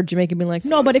remember Jamaica being like,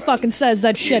 "Nobody fucking says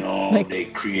that shit." They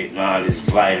create all this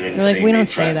violence. They're like, saying "We they don't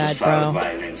try say to that, solve bro."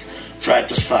 Violence. Try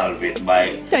to solve it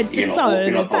by opening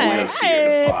up a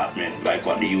welfare department like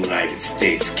what the United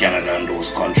States, Canada, and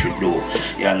those countries do.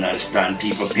 You understand?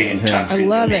 People paying tax in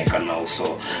Jamaica now,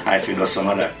 so I figure some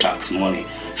of that tax money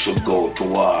should go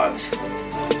towards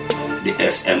the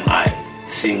SMI,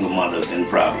 Single Mothers in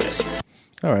Progress.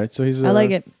 All right, so he's I like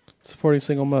it. Supporting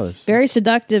single mothers. Very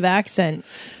seductive accent.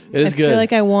 It is I good. feel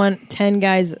like I want 10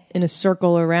 guys in a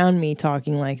circle around me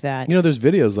talking like that. There's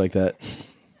videos like that.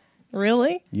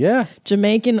 Really? Yeah.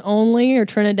 Jamaican only or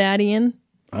Trinidadian?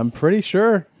 I'm pretty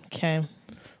sure. Okay.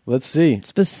 Let's see.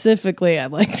 Specifically, I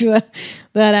like that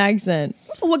accent.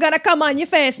 We're going to come on your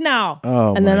face now.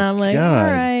 Oh, and then my I'm like, God.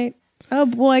 all right. Oh,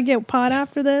 will I get pot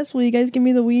after this? Will you guys give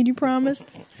me the weed you promised?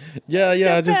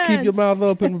 Yeah. Just keep your mouth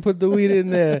open and put the weed in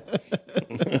there.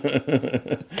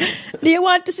 Do you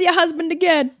want to see your husband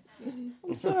again?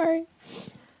 I'm sorry.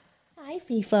 Hi,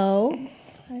 FIFO.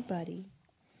 Hi, buddy.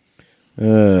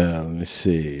 Let me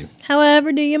see.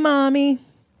 However do you, mommy.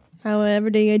 However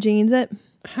do you, jeans it.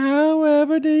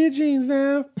 However do your jeans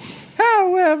now.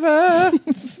 However.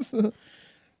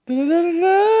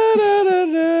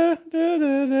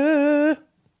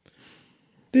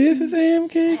 This is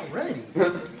MK.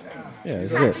 Yeah,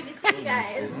 that's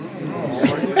it.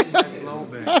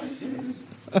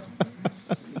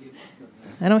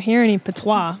 I don't hear any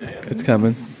patois. It's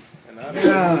coming.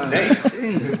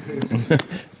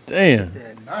 Damn.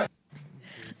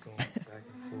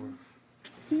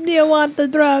 Do you want the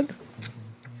drugs?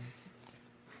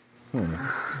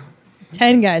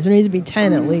 10 guys. There needs to be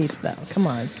 10 at least, though. Come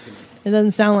on. It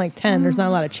doesn't sound like 10. There's not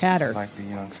a lot of chatter. Like the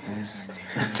youngsters.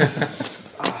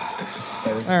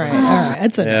 All right.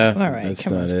 That's enough. Yeah, All right. that's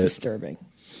Come on. not It's it. disturbing.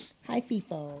 Hi,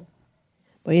 FIFO.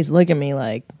 But he's looking at me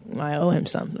like I owe him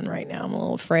something right now. I'm a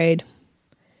little afraid.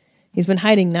 He's been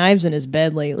hiding knives in his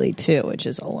bed lately, too, which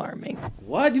is alarming.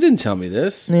 What? You didn't tell me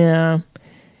this. Yeah.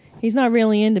 He's not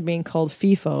really into being called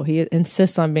FIFO. He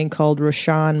insists on being called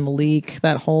Rashawn Malik,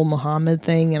 that whole Muhammad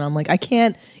thing. And I'm like, I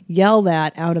can't yell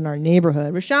that out in our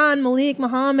neighborhood. Rashawn Malik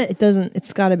Muhammad.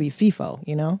 It's got to be FIFO,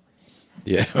 you know?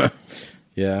 Yeah.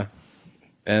 Yeah.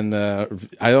 And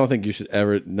I don't think you should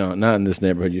ever, no, not in this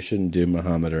neighborhood. You shouldn't do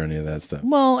Muhammad or any of that stuff.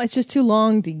 Well, it's just too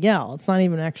long to yell. It's not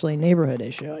even actually a neighborhood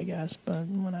issue, I guess, but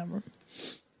whatever.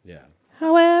 Yeah.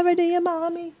 However do you,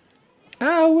 mommy?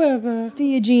 However. Do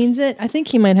you jeans it? I think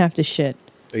he might have to shit.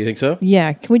 Oh, you think so?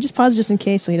 Yeah. Can we just pause just in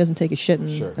case so he doesn't take a shit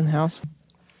in the house?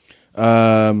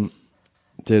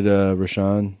 Did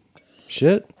Rashawn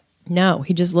shit? No,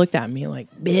 he just looked at me like,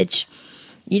 bitch,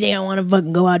 you think I want to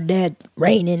fucking go out there? It's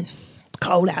raining. It's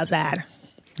cold outside.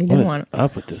 He didn't want it.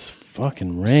 Up with this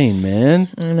fucking rain, man.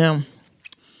 I know.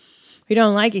 He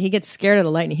don't like it. He gets scared of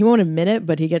the lightning. He won't admit it,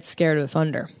 but he gets scared of the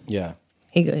thunder. Yeah.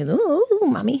 He goes, ooh,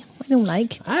 mommy, I don't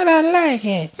like. I don't like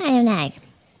it. I don't like.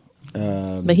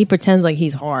 But he pretends like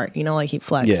he's hard, you know, like he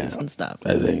flexes Yeah. and stuff.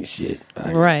 I think shit.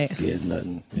 I Right. ain't scared of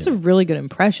nothing. It's a really good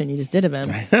impression you just did of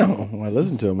him. I know. I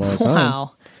listen to him all the time.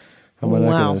 Wow. How am I not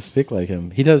Wow. going to speak like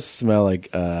him? He does smell like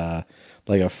a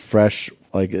fresh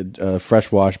like a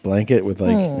fresh wash blanket with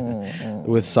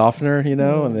with softener, you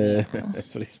know, and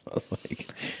that's what he smells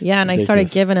like. Yeah, and I started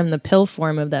giving him the pill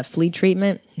form of that flea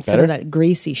treatment instead of that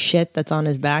greasy shit that's on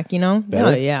his back, you know? Better?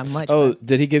 Oh, yeah, much better.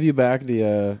 Did he give you back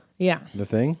the the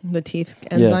thing? The teeth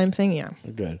enzyme thing, yeah.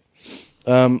 Good.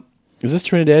 Is this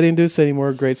Trinidadian dude say any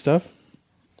more great stuff?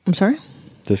 I'm sorry?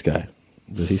 This guy.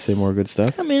 Does he say more good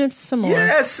stuff? I mean, it's similar.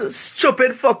 Yes,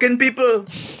 stupid fucking people.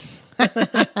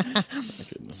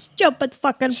 Stupid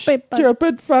fucking people.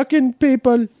 Stupid fucking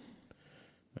people.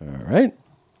 All right.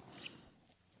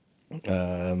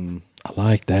 I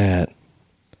like that.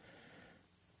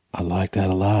 I like that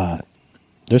a lot.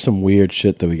 There's some weird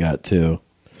shit that we got too.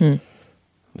 Let's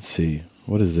see.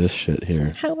 What is this shit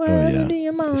here? How do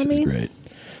you, mommy? This is great.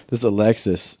 This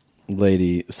Alexis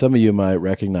lady. Some of you might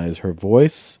recognize her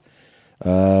voice.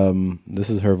 This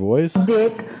is her voice.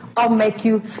 Dick, I'll make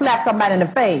you slap somebody in the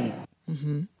face.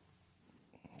 Mm-hmm.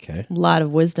 Okay. A lot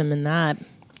of wisdom in that.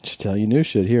 Just tell you new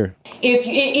shit here.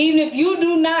 Even if you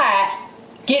do not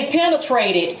get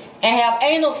penetrated and have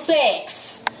anal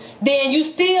sex, then you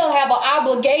still have an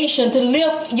obligation to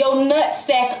lift your nut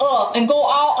sack up and go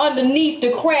all underneath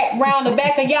the crack round the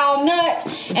back of y'all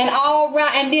nuts and all around,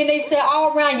 and then they say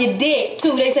all around your dick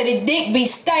too. They say the dick be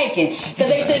stinking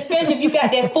because they say especially if you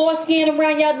got that foreskin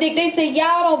around y'all dick, they say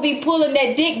y'all don't be pulling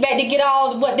that dick back to get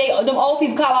all what them old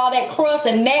people call all that crust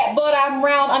and that butt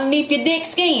around underneath your dick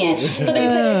skin. So they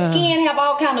say the skin have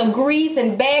all kind of grease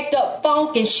and backed up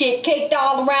funk and shit caked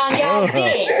all around y'all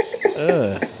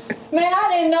dick. Man, I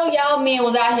didn't know y'all men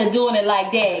was out here doing it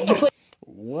like that.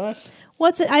 What?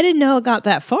 What's it? I didn't know it got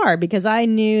that far because I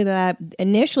knew that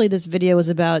initially this video was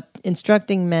about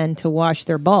instructing men to wash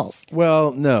their balls.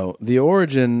 Well, no. The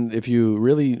origin, if you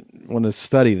really want to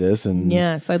study this and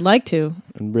yes, I'd like to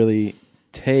and really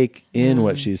take in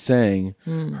what she's saying,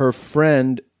 her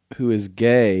friend who is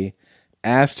gay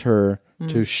asked her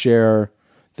to share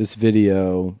this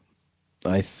video.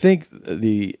 I think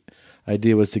the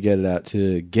idea was to get it out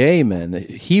to gay men. That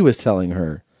he was telling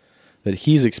her that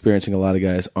he's experiencing a lot of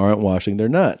guys aren't washing their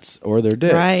nuts or their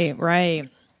dicks. Right.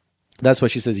 That's why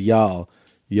she says y'all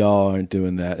aren't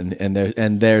doing that,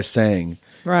 and they're saying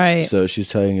right. So she's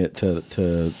telling it to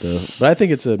the. But I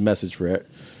think it's a message for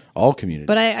all communities.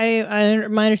 But I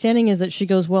my understanding is that she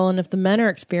goes, well, and if the men are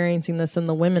experiencing this, then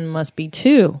the women must be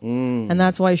too. And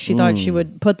that's why she thought she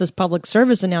would put this public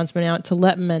service announcement out to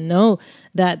let men know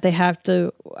that they have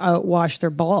to wash their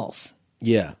balls.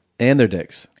 Yeah, and their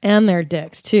dicks. And their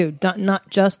dicks, too. Not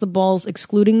just the balls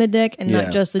excluding the dick, and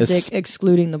not just the dick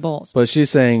excluding the balls. But she's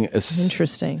saying...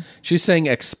 Interesting. She's saying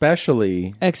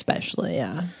especially... Especially,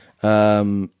 yeah.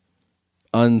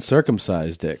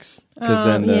 Uncircumcised dicks. Because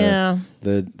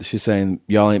then she's saying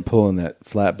y'all ain't pulling that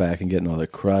flat back and getting all the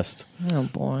crust. Oh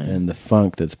boy. And the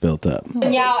funk that's built up.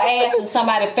 Y'all ass in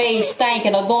somebody's face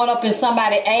stinking or going up in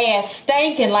somebody's ass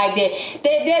stinking like that.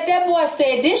 That boy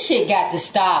said this shit got to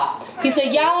stop. He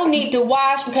said y'all need to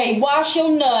wash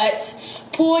your nuts,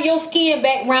 pull your skin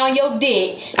back around your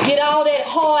dick, get all that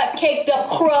hard caked up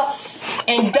crust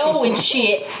and dough and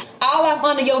shit all up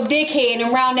under your dick head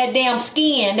and around that damn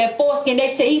skin, that foreskin.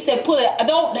 He said pull it,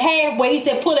 don't halfway, he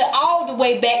said pull it all the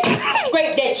way back and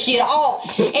scrape that shit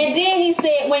off. And then he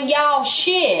said when y'all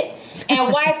shit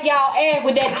and wipe y'all ass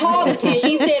with that toilet tissue,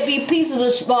 he said be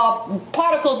pieces of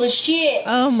particles of shit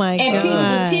and pieces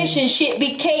of tissue and shit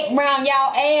be caked around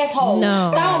y'all asshole. No.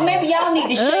 So maybe y'all need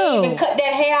to shave and cut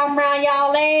that hair around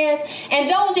y'all ass, and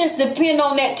don't just depend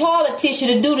on that toilet tissue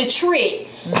to do the trick.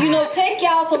 You know, take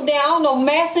y'all some down, I don't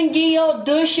know, Massengill,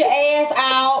 douche your ass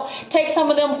out, take some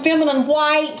of them feminine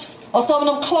wipes or some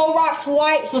of them Clorox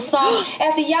wipes or something.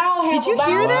 After y'all have Did you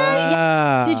hear that?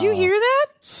 Wow. Did you hear that?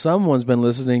 Someone's been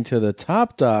listening to the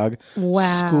Top Dog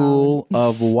School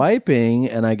of Wiping,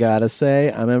 and I gotta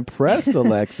say, I'm impressed,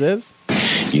 Alexis.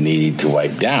 You need to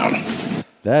wipe down.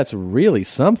 That's really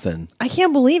something. I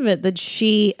can't believe it that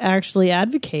she actually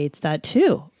advocates that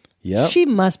too. Yep. She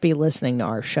must be listening to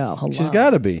our show. Hello. She's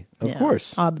got to be. Of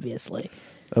course. Obviously.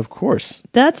 Of course.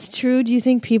 That's true. Do you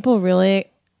think people really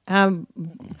have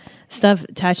stuff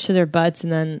attached to their butts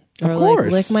and then are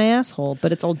like, lick my asshole,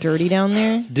 but it's all dirty down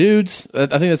there? Dudes, I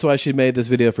think that's why she made this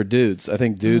video for dudes. I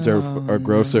think dudes are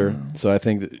grosser. So I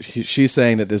think that she's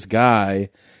saying that this guy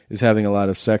is having a lot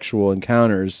of sexual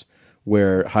encounters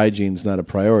where hygiene's not a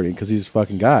priority because these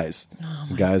fucking guys.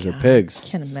 Guys are pigs. I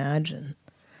can't imagine.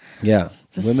 Yeah.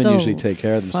 This Women so usually take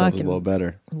care of themselves a fucking little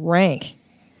better. Rank.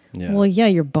 Yeah. Well, yeah,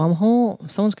 your bumhole,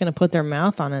 if someone's going to put their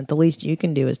mouth on it, the least you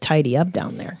can do is tidy up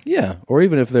down there. Yeah. Or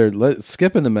even if they're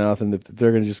skipping the mouth and if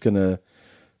they're just going to,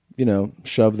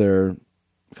 shove their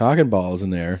cock and balls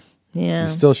in there. Yeah.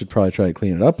 You still should probably try to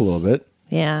clean it up a little bit.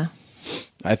 Yeah.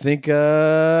 I think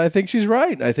she's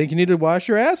right. I think you need to wash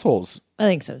your assholes. I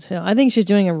think so too. I think she's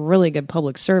doing a really good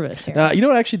public service here. You know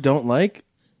what I actually don't like?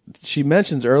 She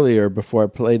mentions earlier before I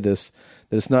played this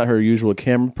that it's not her usual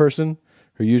camera person.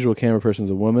 Her usual camera person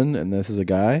is a woman, and this is a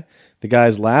guy. The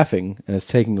guy's laughing, and it's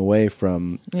taking away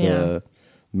from the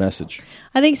message.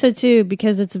 I think so too,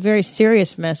 because it's a very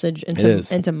serious message, and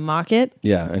to mock it.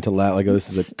 Yeah, and to laugh like, oh, this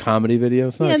is a comedy video.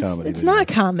 It's not a comedy. It's not a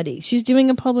comedy. She's doing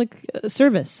a public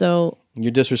service, so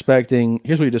you're disrespecting.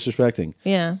 Here's what you're disrespecting.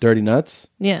 Yeah. Dirty nuts.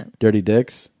 Yeah. Dirty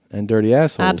dicks and dirty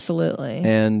assholes. Absolutely.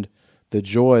 And the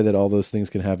joy that all those things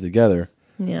can have together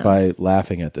by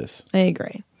laughing at this. I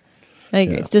agree.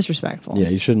 It's disrespectful. Yeah,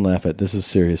 you shouldn't laugh at this. Is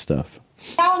serious stuff.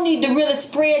 Y'all need to really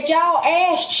spread y'all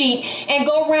ass cheek and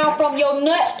go around from your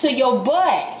nuts to your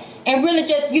butt and really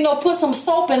just, put some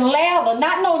soap and lather.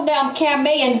 Not no damn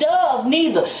Camay and Dove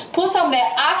neither. Put some of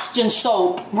that oxygen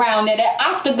soap around there, that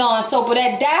Octagon soap or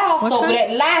that Dial soap or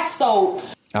that Lye soap.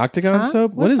 Octagon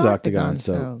soap? What is Octagon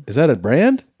soap? Is that a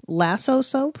brand? Lasso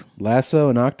soap? Lasso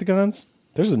and Octagons?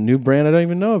 There's a new brand I don't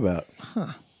even know about.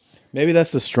 Huh. Maybe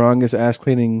that's the strongest ass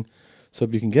cleaning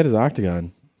soap you can get is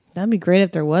Octagon. That'd be great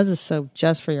if there was a soap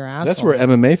just for your asshole. That's where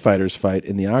MMA fighters fight,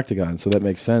 in the Octagon, so that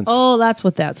makes sense. Oh, that's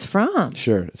what that's from.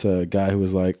 Sure. It's a guy who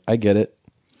was like, I get it.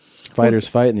 Fighters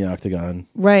fight in the Octagon.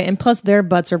 Right, and plus their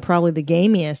butts are probably the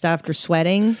gamiest after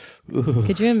sweating. Ooh.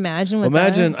 Could you imagine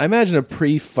that? I imagine a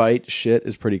pre-fight shit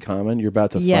is pretty common. You're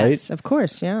about to fight. Yes, of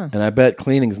course, yeah. And I bet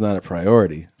cleaning's not a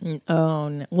priority. Oh,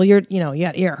 no. Well, you're in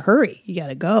a hurry. You got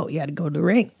to go. You got to go to the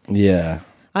ring. Yeah.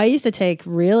 I used to take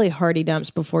really hearty dumps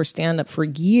before stand-up for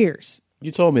years.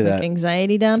 You told me that.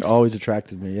 Anxiety dumps. It always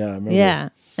attracted me. Yeah, I remember. Yeah.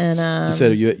 And you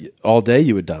said all day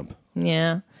you would dump.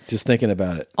 Yeah. Just thinking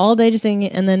about it. All day just thinking.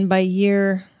 And then by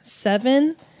year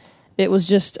 7, it was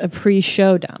just a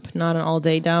pre-show dump, not an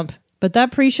all-day dump. But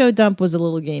that pre-show dump was a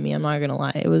little gamey, I'm not going to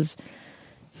lie.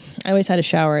 I always had a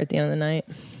shower at the end of the night.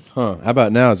 Huh. How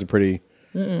about now? Is it pretty...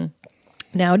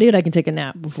 Now, dude, I can take a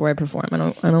nap before I perform.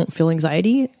 I don't feel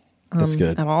anxiety. That's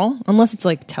good. At all, unless it's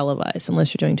like televised,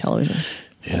 unless you're doing television.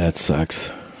 Yeah, that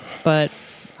sucks. But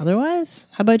otherwise,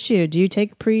 how about you? Do you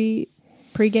take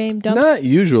pre-game dumps? Not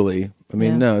usually. I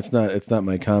mean, no, it's not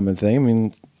my common thing. I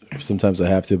mean, sometimes I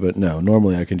have to, but no.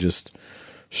 Normally, I can just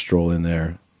stroll in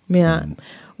there. Yeah.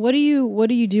 What do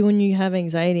you do when you have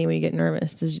anxiety, when you get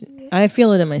nervous? I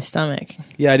feel it in my stomach.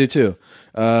 Yeah, I do too.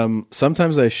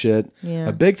 Sometimes I shit. Yeah.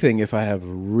 A big thing if I have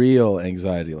real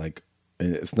anxiety, like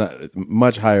it's not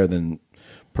much higher than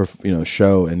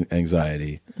show and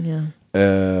anxiety. Yeah.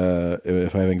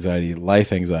 If I have anxiety,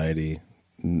 life anxiety,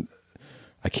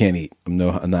 I can't eat. I'm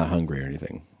not hungry or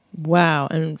anything. Wow.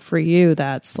 And for you,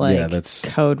 that's like that's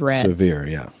code red. Severe.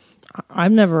 Yeah.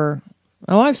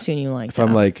 I've seen you if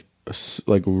I'm like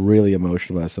really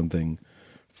emotional about something,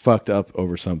 fucked up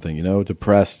over something,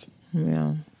 depressed.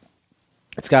 Yeah.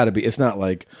 It's got to be. It's not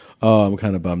like, oh, I'm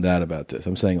kind of bummed out about this.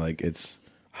 I'm saying like it's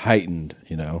heightened.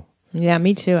 Yeah,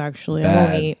 me too. Actually, Bad.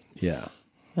 I won't eat.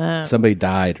 Yeah. Somebody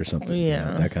died or something.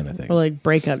 Yeah, that kind of thing. Or like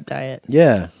breakup diet.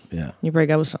 Yeah. You break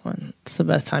up with someone. It's the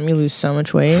best time. You lose so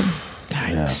much weight. God,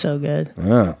 you look so good.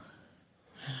 Oh.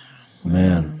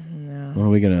 Man. When are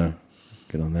we gonna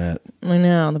get on that? I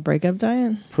know, the breakup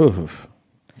diet. Oof.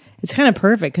 It's kind of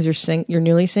perfect because you're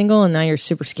newly single and now you're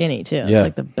super skinny too. It's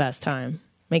like the best time.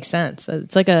 Makes sense.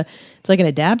 It's like an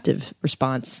adaptive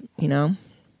response.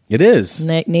 It is.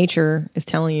 Nature is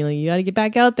telling you got to get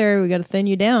back out there. We got to thin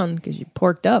you down because you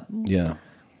porked up. Yeah.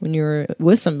 When you're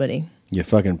with somebody. You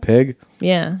fucking pig.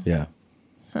 Yeah. Yeah.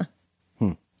 Huh.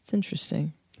 It's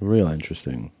interesting. Real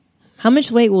interesting. How much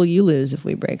weight will you lose if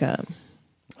we break up?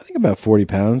 I think about 40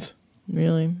 pounds.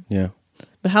 Really? Yeah.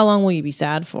 But how long will you be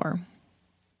sad for?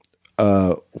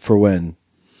 For when?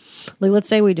 Like, let's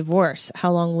say we divorce.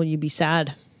 How long will you be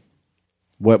sad?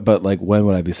 What? But like, when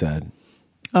would I be sad?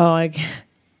 Oh, I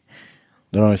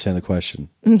don't understand the question.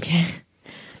 Okay.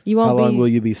 You won't. How long will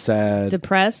you be sad?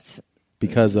 Depressed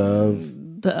because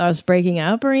of us breaking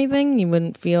up or anything? You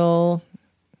wouldn't feel.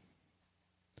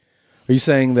 Are you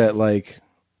saying that like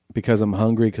because I'm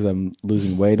hungry because I'm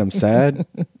losing weight, I'm sad?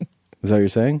 Is that what you're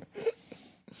saying?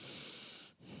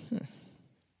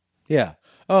 Yeah.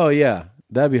 Oh, yeah.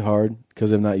 That'd be hard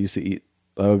because I'm not used to eat.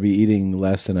 I would be eating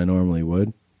less than I normally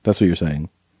would. That's what you're saying.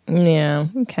 Yeah.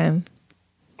 Okay.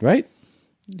 Right?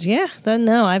 Yeah.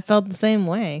 No, I felt the same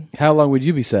way. How long would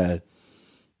you be sad?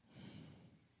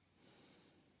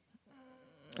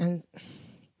 And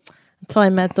until I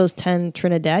met those 10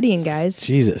 Trinidadian guys.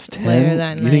 Jesus, 10? Later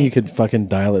that you night. think you could fucking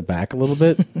dial it back a little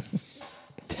bit?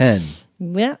 10.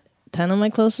 Yeah. 10 of my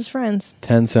closest friends.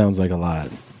 10 sounds like a lot.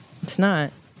 It's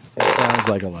not. It sounds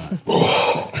like a lot.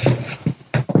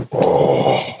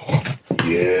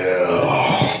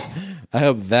 Yeah. I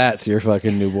hope that's your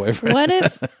fucking new boyfriend.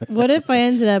 What if I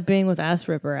ended up being with Ass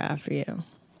Ripper after you?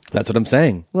 That's what I'm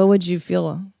saying. What would you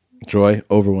feel? Joy,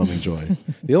 overwhelming joy.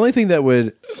 The only thing that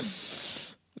would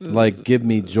like give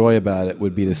me joy about it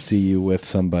would be to see you with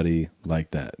somebody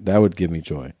like that. That would give me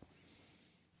joy.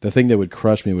 The thing that would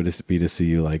crush me would just be to see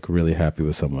you like really happy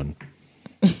with someone.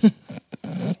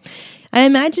 I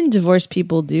imagine divorced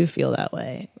people do feel that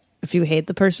way. If you hate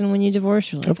the person when you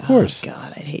divorce, you're like, of course. Oh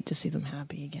God, I'd hate to see them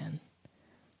happy again.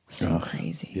 So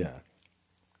crazy. Yeah.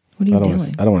 What are you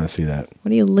doing? I don't want to see that.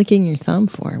 What are you licking your thumb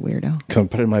for, weirdo? Come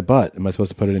put it in my butt. Am I supposed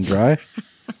to put it in dry?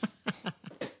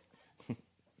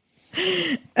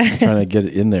 I'm trying to get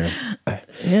it in there.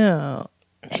 Yeah.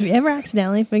 Have you ever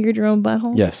accidentally fingered your own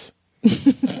butthole? Yes.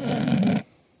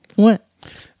 What? I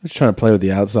was trying to play with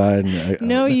the outside. And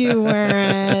No, you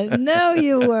weren't. No,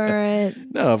 you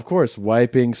weren't. No, of course.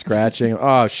 Wiping, scratching.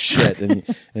 Oh, shit. And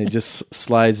it just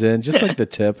slides in, just like the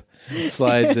tip.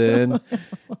 Slides in.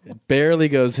 It barely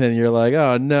goes in. You're like,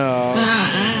 oh,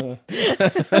 no.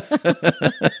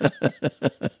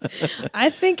 I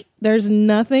think there's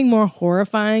nothing more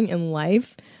horrifying in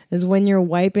life is when you're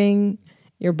wiping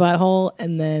your butthole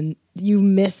and then you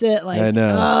miss it. Like, I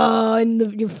know. oh,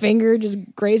 and your finger just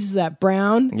grazes that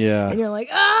brown. Yeah. And you're like,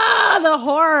 the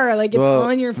horror. Like, it's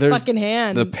on your there's fucking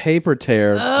hand. The paper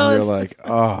tear, and you're like,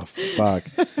 oh, fuck.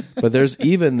 But there's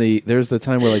the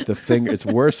time where like the finger, it's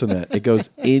worse than that. It goes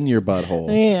in your butthole.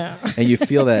 Yeah. And you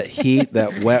feel that heat,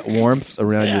 that wet warmth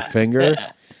around your finger.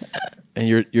 And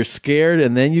you're scared,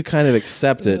 and then you kind of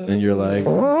accept it, and you're like,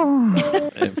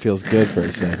 it feels good for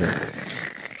a second.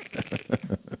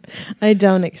 I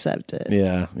don't accept it.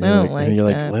 Yeah. I don't like and you're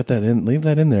that. like, let that in, leave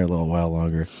that in there a little while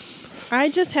longer. I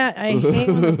hate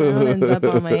when the brown ends up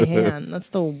on my hand. That's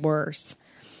the worst.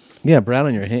 Yeah, brown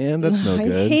on your hand, that's no I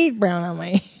good. hate brown on my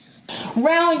hand.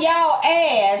 Round y'all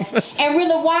ass and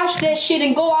really wash that shit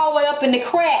and go all the way up in the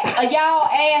crack of y'all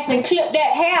ass and clip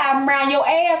that hair around your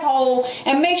asshole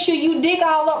and make sure you dig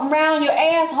all up around your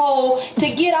asshole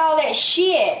to get all that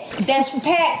shit that's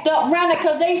packed up around it.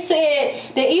 Because they said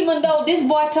that even though this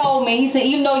boy told me, he said,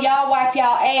 even though y'all wipe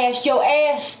y'all ass, your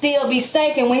ass still be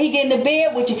stinking when he get into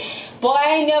bed with you. Boy,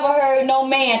 I ain't never heard no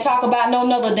man talk about no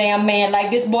another damn man like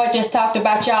this boy just talked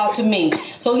about y'all to me.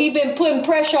 So he been putting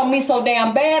pressure on me so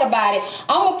damn bad about it.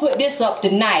 I'm going to put this up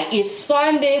tonight. It's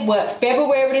Sunday,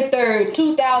 February the 3rd,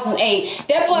 2008.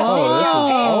 That boy said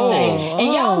y'all ass stink.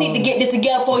 And y'all need to get this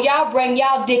together before y'all bring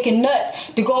y'all dick and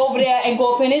nuts to go over there and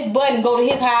go up in his butt and go to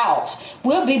his house.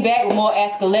 We'll be back with more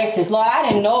Ask Alexis. Lord, I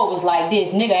didn't know it was like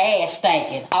this. Nigga ass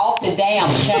stinking. Off the damn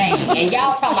chain. And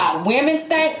y'all talking about women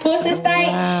stink, pussy stink?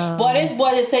 Wow. Boy, this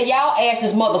boy just said y'all ass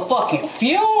is motherfucking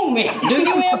fuming. Do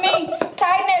you hear me?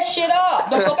 Tighten that shit up.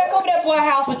 Don't go back over that boy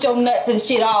house with your nuts and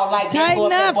shit all like that. Tighten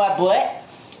up. That boy butt.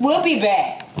 We'll be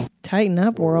back. Tighten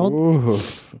up, world. Ooh.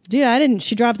 Dude,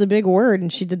 she dropped a big word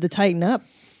and she did the tighten up.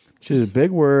 She did a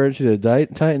big word, she did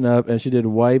tighten up, and she did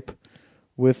wipe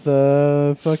with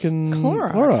fucking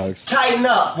Clorox. Tighten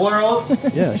up,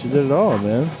 world. Yeah, she did it all,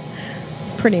 man.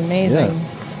 It's pretty amazing.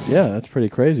 Yeah, that's pretty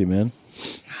crazy, man.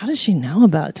 How does she know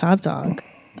about Top Dog?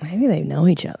 Maybe they know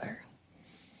each other.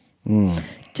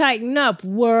 Tighten up,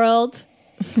 world.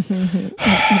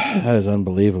 That is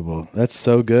unbelievable. That's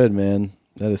so good, man.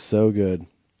 That is so good.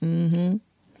 Mm-hmm.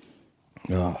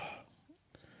 Oh.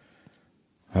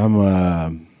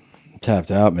 I'm tapped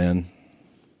out, man.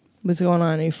 What's going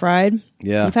on? Are you fried?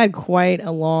 Yeah. I've had quite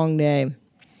a long day.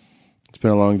 It's been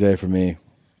a long day for me.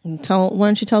 Why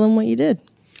don't you tell them what you did?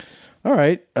 All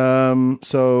right.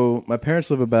 So my parents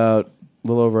live about a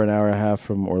little over an hour and a half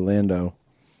from Orlando.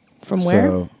 From where?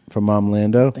 So, from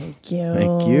Momlando. Thank you.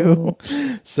 Thank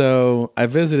you. So I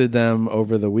visited them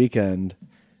over the weekend,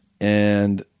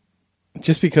 and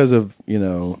just because of,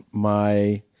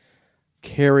 my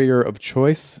carrier of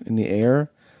choice in the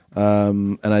air,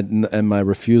 and my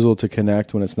refusal to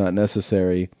connect when it's not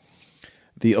necessary,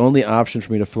 the only option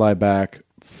for me to fly back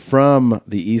from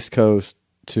the East Coast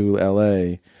to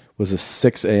LA was a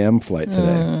 6 a.m. flight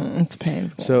today. It's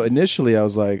painful. So initially I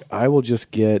was like, I will just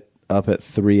get up at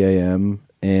 3 a.m.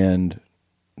 and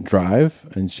drive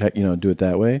and check, do it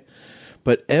that way.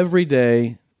 But every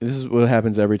day, this is what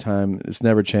happens every time. It's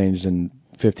never changed in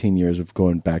 15 years of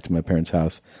going back to my parents'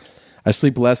 house. I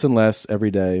sleep less and less every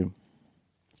day.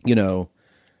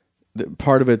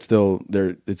 Part of it's still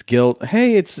there. It's guilt.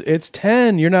 Hey, it's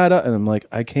 10. You're not up. And I'm like,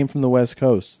 I came from the West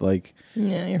Coast. Like,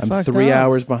 yeah, you're I'm fucked 3 up.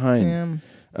 hours behind.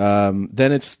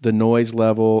 Then it's the noise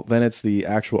level. Then it's the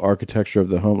actual architecture of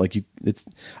the home. Like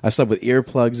I slept with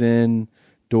earplugs in,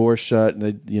 door shut,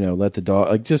 and let the dog.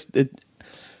 Like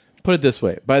put it this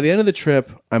way. By the end of the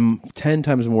trip, I'm 10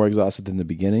 times more exhausted than the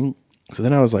beginning. So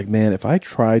then I was like, man, if I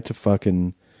tried to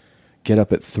fucking get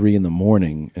up at 3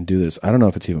 a.m. and do this, I don't know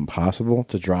if it's even possible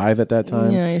to drive at that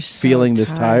time. Yeah, you're so feeling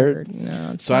this tired.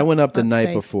 No, So I went up the not night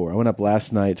safe. before. I went up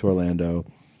last night to Orlando,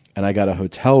 and I got a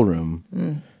hotel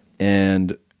room,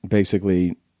 and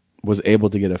basically was able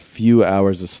to get a few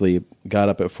hours of sleep. Got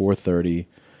up at 4:30,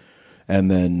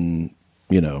 and then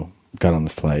got on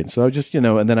the flight. So I just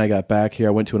and then I got back here.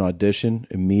 I went to an audition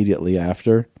immediately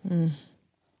after, and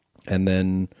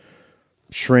then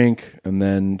shrink, and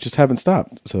then just haven't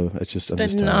stopped. So it's just I'm Been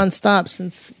just tired. nonstop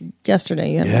since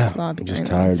yesterday. You haven't Yeah, stopped. I'm just I know,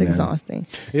 tired, It's man. exhausting.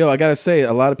 I gotta say,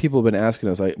 a lot of people have been asking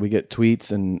us. We get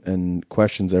tweets and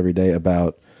questions every day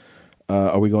about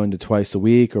are we going to twice a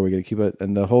week, or are we going to keep it?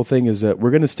 And the whole thing is that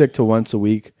we're going to stick to once a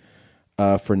week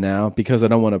for now, because I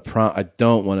don't want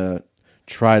to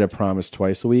try to promise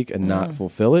twice a week and not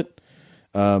fulfill it.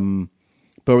 But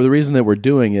the reason that we're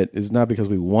doing it is not because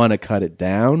we want to cut it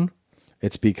down.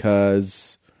 It's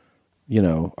because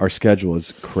our schedule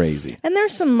is crazy. And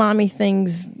there's some mommy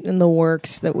things in the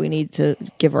works that we need to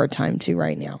give our time to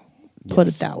right now. Put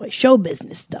it that way. Show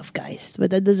business stuff, guys.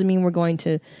 But that doesn't mean we're going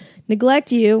to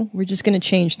neglect you. We're just going to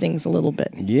change things a little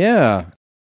bit. Yeah.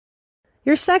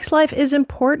 Your sex life is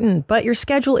important, but your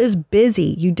schedule is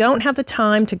busy. You don't have the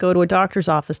time to go to a doctor's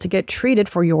office to get treated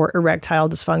for your erectile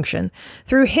dysfunction.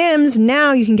 Through HIMS,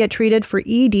 now you can get treated for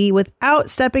ED without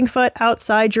stepping foot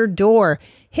outside your door.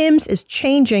 HIMS is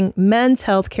changing men's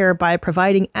health care by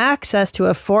providing access to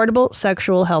affordable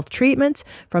sexual health treatments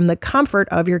from the comfort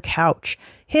of your couch.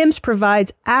 HIMS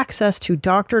provides access to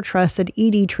doctor-trusted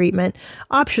ED treatment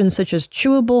options such as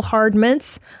chewable hard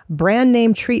mints, brand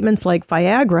name treatments like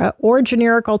Viagra, or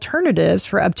generic alternatives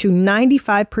for up to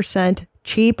 95%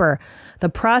 cheaper. The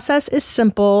process is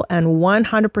simple and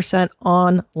 100%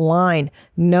 online.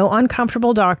 No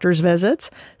uncomfortable doctor's visits.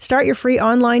 Start your free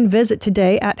online visit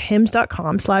today at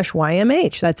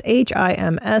hims.com/YMH. That's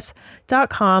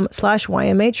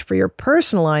HIMS.com/YMH for your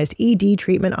personalized ED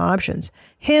treatment options.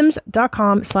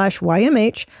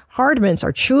 hims.com/YMH. Hard mints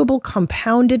are chewable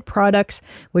compounded products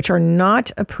which are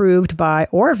not approved by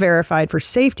or verified for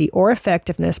safety or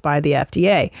effectiveness by the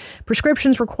FDA.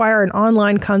 Prescriptions require an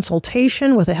online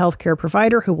consultation with a healthcare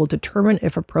provider who will determine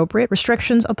if appropriate.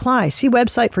 Restrictions apply. See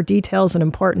website for details and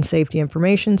important safety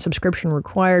information. Subscription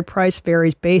required. Price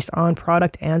varies based on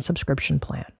product and subscription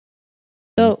plan.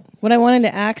 So what I wanted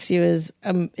to ask you is,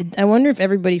 I wonder if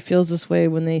everybody feels this way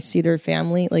when they see their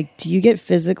family. Like, do you get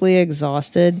physically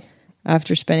exhausted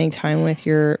after spending time with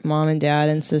your mom and dad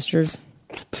and sisters?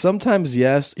 Sometimes,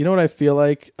 yes. You know what I feel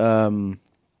like? I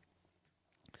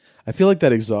feel like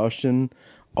that exhaustion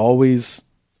always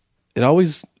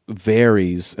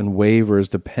varies and wavers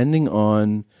depending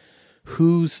on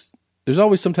there's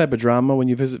always some type of drama when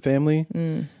you visit family.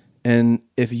 And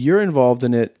if you're involved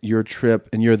in it, your trip,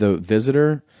 and you're the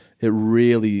visitor, it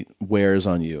really wears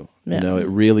on you. Yeah. It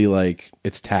really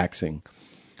it's taxing.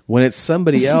 When it's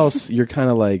somebody else, you're kind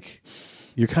of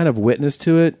witness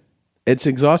to it. It's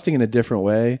exhausting in a different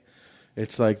way.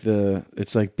 It's like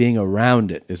being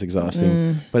around it is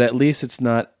exhausting, but at least it's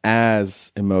not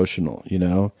as emotional,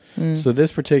 So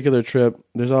this particular trip,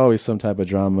 there's always some type of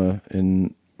drama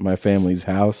in my family's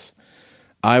house.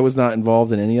 I was not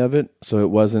involved in any of it, so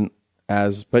it wasn't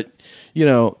but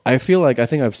I feel like, I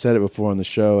think I've said it before on the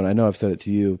show, and I know I've said it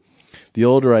to you. The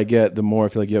older I get, the more I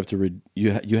feel like you have to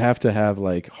you have to have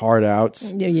hard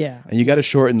outs. Yeah. And you got to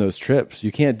shorten those trips.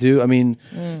 You can't do.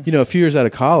 A few years out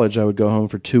of college, I would go home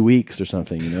for 2 weeks or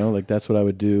something. That's what I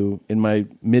would do in my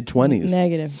mid-20s.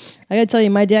 Negative. I gotta tell you,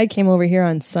 my dad came over here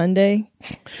on Sunday.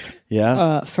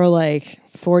 Yeah. For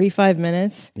 45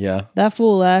 minutes. Yeah. That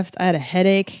fool left. I had a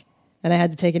headache, and I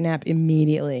had to take a nap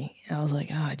immediately. I was like,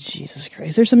 oh, Jesus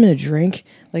Christ. Is there something to drink?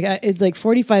 It's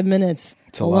 45 minutes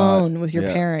alone with your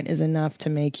parent is enough to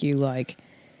make you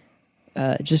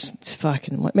just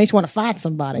fucking, makes you want to fight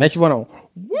somebody. Makes you want to,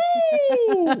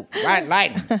 woo,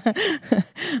 right,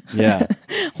 Yeah.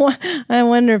 I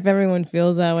wonder if everyone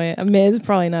feels that way. I mean, it's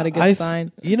probably not a good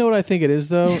sign. You know what I think it is,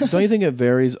 though? Don't you think it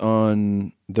varies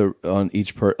on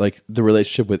each the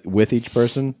relationship with each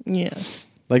person? Yes.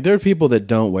 There are people that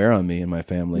don't wear on me in my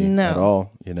family at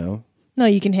all, No,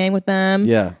 you can hang with them.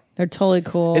 Yeah. They're totally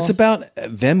cool. It's about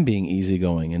them being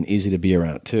easygoing and easy to be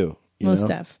around, too. Most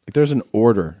def. There's an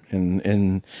order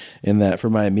in that for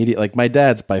my immediate, my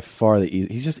dad's by far the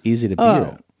easy. He's just easy to be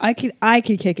around. I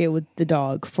could kick it with the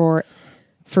dog for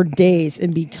days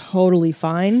and be totally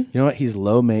fine. You know what? He's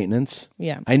low maintenance.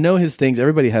 Yeah. I know his things.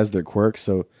 Everybody has their quirks,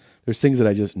 so there's things that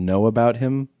I just know about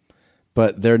him.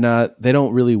 but they're not. They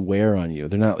don't really wear on you.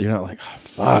 They're not. You're not like, oh,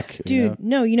 fuck, Dude, you know?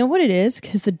 no, you know what it is?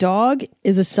 Because the dog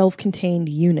is a self-contained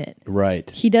unit. Right.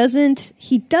 He doesn't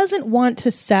want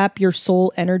to sap your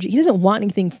soul energy. He doesn't want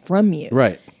anything from you.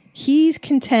 Right. He's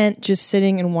content just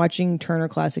sitting and watching Turner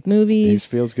Classic Movies. He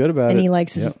feels good about and it. he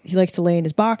likes he likes to lay in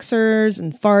his boxers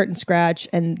and fart and scratch,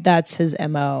 and that's his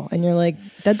MO. And you're like,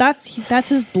 that's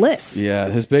his bliss. Yeah,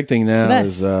 his big thing It's the now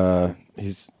best. is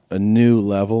he's a new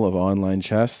level of online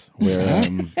chess where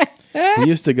he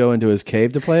used to go into his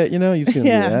cave to play it. You know, you've seen him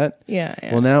Yeah. do that. Yeah.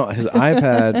 Well, now his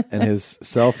iPad and his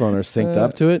cell phone are synced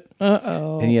up to it.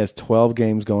 Uh-oh. And he has 12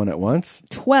 games going at once.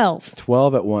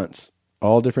 12 at once.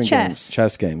 All different games,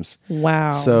 chess games.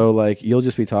 Wow. So like you'll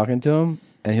just be talking to him,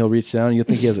 and he'll reach down, and you'll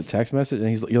think he has a text message,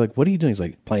 and you're like, "What are you doing?" He's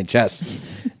like, "Playing chess."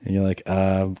 And you're like,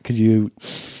 "Could you?"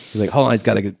 He's like, "Hold on, he's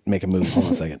got to make a move. Hold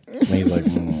on a second." And he's like,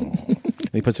 and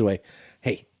he puts it away.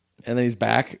 Hey, and then he's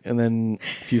back, and then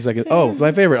a few seconds. Oh,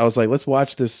 my favorite. I was like, "Let's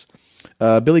watch this."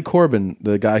 Billy Corbin,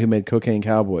 the guy who made Cocaine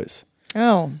Cowboys.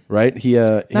 Oh. Right? He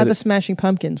Not had the Smashing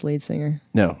Pumpkins lead singer.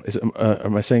 no.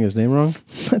 Am I saying his name wrong?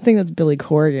 I think that's Billy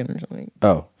Corgan or something.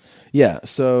 Oh, yeah.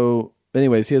 So,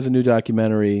 anyways, he has a new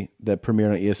documentary that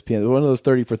premiered on ESPN. One of those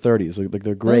 30 for 30s. Like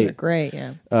they're great. Those are great,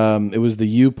 yeah. It was the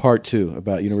U Part 2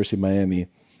 about University of Miami.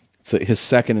 It's his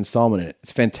second installment in it.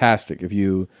 It's fantastic. If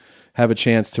you have a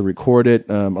chance to record it,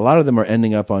 a lot of them are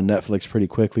ending up on Netflix pretty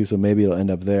quickly, so maybe it'll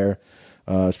end up there.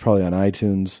 It's probably on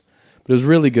iTunes. But it was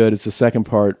really good. It's the second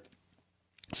part.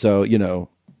 So, you know,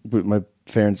 my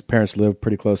parents live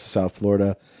pretty close to South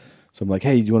Florida. So I'm like,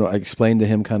 hey, I explained to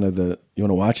him kind of you want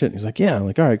to watch it? And he's like, yeah. I'm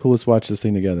like, all right, cool. Let's watch this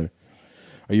thing together.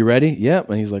 Are you ready? Yep.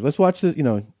 And he's like, let's watch this. You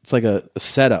know, it's like a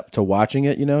setup to watching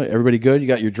it. You know, everybody good? You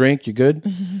got your drink? You good?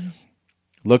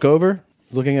 Look over,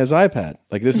 looking at his iPad.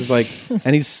 Like this is like,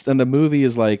 and the movie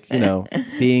is like, you know,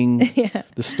 the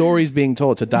story's being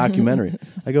told. It's a documentary.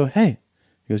 I go, hey.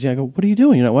 He goes, yeah. I go, what are you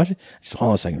doing? You're not watching? I said, hold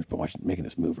on a second. I'm making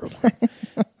this move real quick.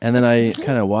 And then I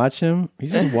kind of watch him.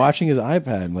 He's just watching his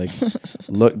iPad,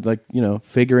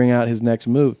 figuring out his next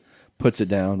move. Puts it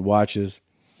down, watches.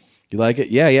 You like it?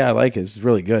 Yeah, I like it. It's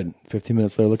really good. 15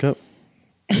 minutes later, look up.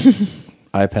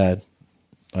 iPad.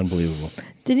 Unbelievable.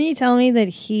 Didn't you tell me that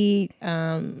he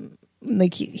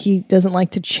he doesn't like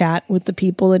to chat with the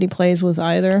people that he plays with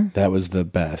either? That was the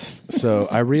best. So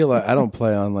I realized I don't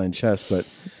play online chess, but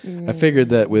I figured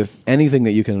that with anything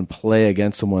that you can play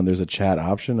against someone, there's a chat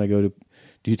option. I go to,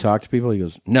 do you talk to people? He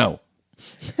goes, no.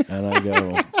 And I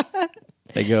go,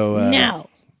 no.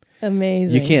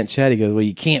 Amazing. You can't chat. He goes, well,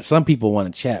 you can't. Some people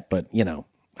want to chat, but you know,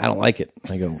 I don't like it.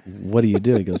 I go, what do you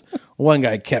do? He goes, one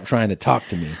guy kept trying to talk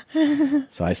to me.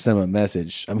 So I sent him a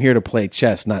message. I'm here to play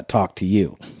chess, not talk to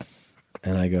you.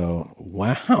 And I go,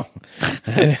 wow.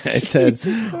 I said,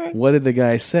 what did the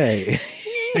guy say?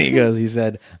 He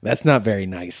said, that's not very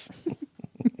nice.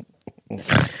 and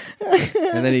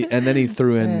then he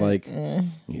threw in like,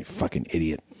 you fucking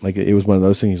idiot. Like it was one of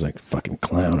those things. He's like, fucking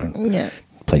clown. Yeah.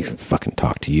 Fucking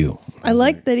talk to you. I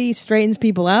like that he straightens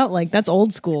people out. Like that's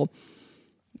old school.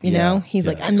 You know, he's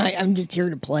like, I'm just here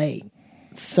to play.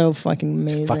 It's so fucking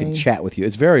amazing. Fucking chat with you.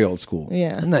 It's very old school.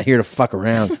 Yeah. I'm not here to fuck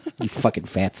around. You fucking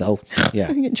fatso.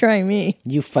 Yeah. You can try me.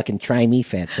 You fucking try me,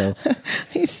 fatso.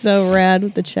 He's so rad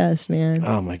with the chest, man.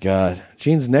 Oh my god.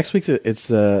 Gene's next week's it's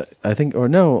I think or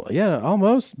no, yeah,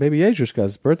 almost. Baby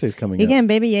Yezhushka's birthday's coming up. Again,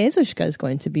 baby Yezhushka is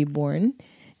going to be born,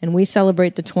 and we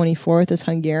celebrate the 24th as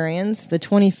Hungarians. The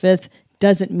 25th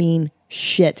doesn't mean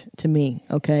shit to me,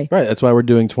 okay? Right, that's why we're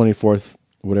doing 24th,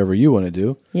 whatever you want to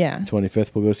do. Yeah.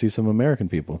 25th, we'll go see some American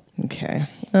people. Okay.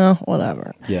 Oh,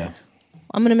 whatever. Yeah.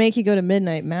 I'm going to make you go to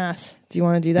midnight mass. Do you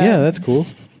want to do that? Yeah, that's cool.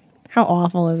 How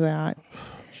awful is that?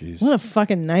 Jeez. What a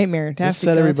fucking nightmare to have Let's to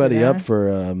set go everybody through up that.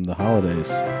 for the holidays.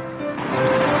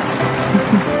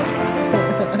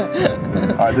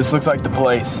 All right, this looks like the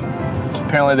place.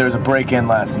 Apparently there was a break-in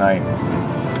last night.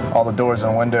 All the doors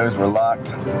and windows were locked.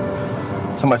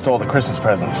 Somebody stole the Christmas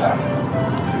presents.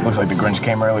 Looks like the Grinch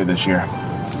came early this year.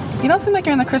 You don't seem like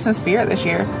you're in the Christmas spirit this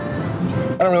year.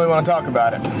 I don't really want to talk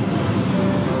about it.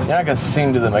 You're not going to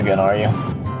sing to them again, are you?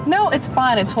 No, it's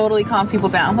fun. It totally calms people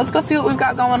down. Let's go see what we've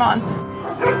got going on.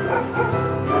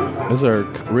 Those are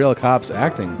real cops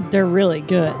acting. They're really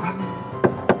good.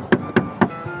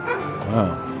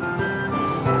 Wow.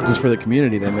 Just for the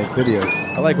community, they make videos.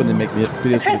 I like when they make videos for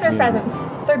the Christmas community.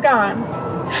 presents. They're gone.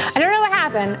 I don't know what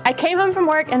happened. I came home from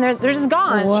work and they're just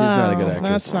gone. Wow, She's not a good actress.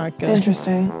 That's not good.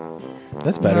 Interesting.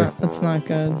 That's better. No, that's not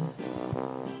good.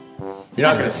 You're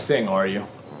not going to sing, are you?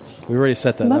 We already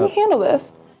set that Let me up. handle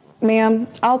this. Ma'am,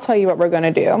 I'll tell you what we're going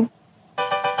to do.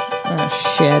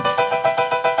 Oh, shit.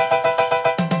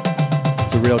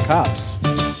 The real cops.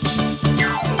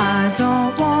 I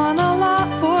don't want a lot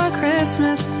for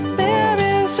Christmas. There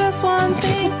is just one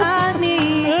thing I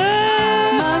need.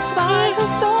 Must find who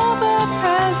stole the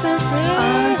presents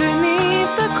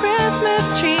underneath the Christmas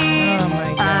tree.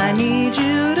 I need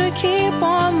you to keep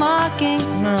on locking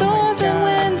doors and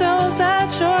windows at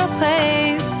your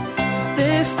place.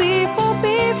 This thief will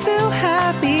be too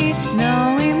happy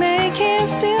knowing they can't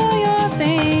steal your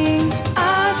things.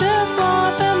 I just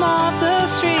want them off the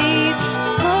street,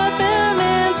 put them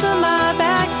into my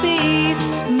backseat,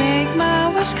 make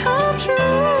my wish come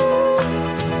true.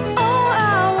 All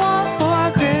I want for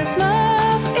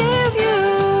Christmas is you.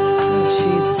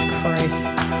 Jesus Christ.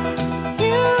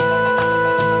 You,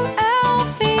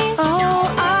 Elfie. Oh,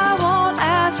 I won't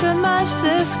ask for much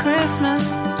this Christmas.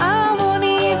 I won't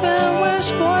even wish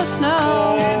for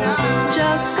snow.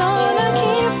 Just gonna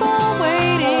keep on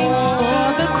waiting for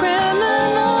the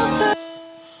criminals to.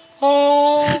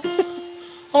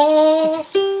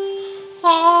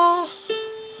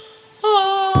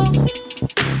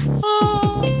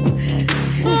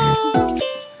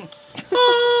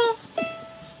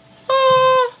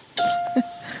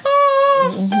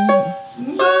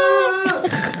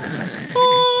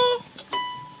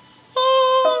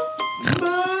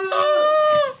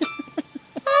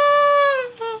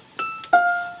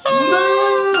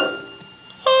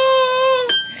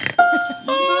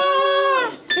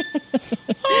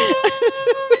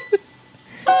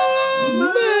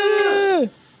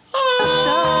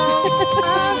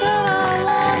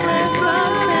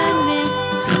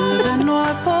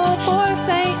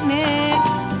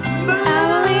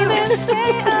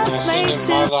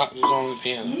 On the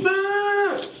piano.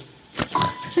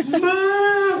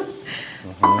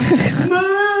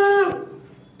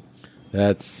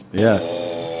 That's, yeah.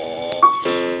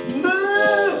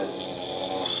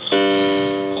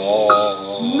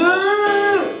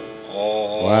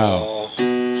 Wow.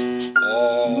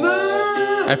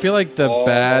 I feel like the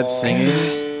bad singing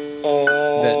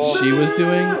that she was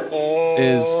doing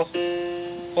is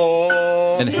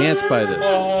enhanced by this,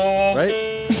 right?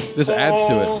 This adds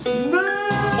to it.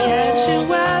 Can't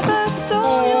you ever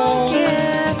store your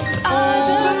gifts? I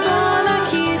just wanna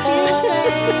keep you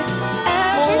safe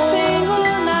every single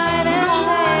night and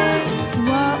day.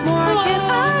 What more can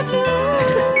I do?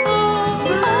 All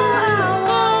I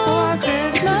want for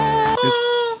Christmas.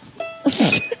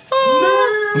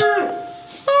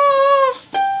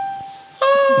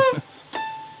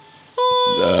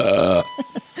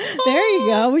 There you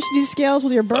go. We should do scales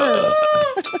with your birds.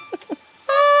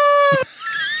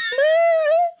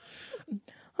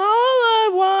 All I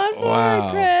want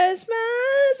for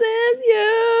Christmas is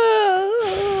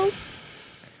you.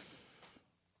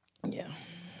 Yeah.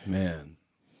 Man.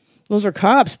 Those are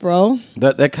cops, bro.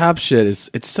 That cop shit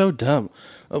it's so dumb.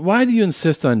 Why do you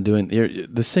insist on doing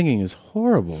the singing is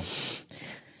horrible?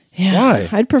 Yeah. Why?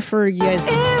 I'd prefer you guys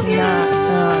not.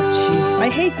 Oh, jeez. I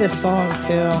hate this song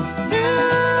too.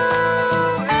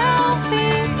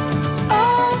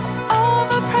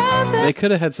 They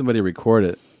could have had somebody record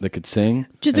it that could sing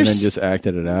and then just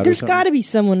acted it out. There's got to be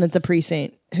someone at the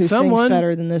precinct who sings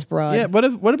better than this broad. Yeah,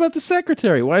 what about the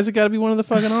secretary? Why has it got to be one of the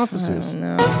fucking officers? I don't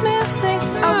know.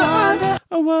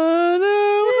 I wonder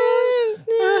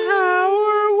how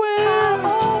or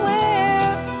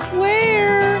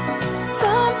where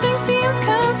something seems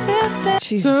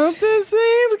consistent. Something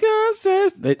seems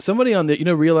consistent. Somebody on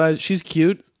there, realized she's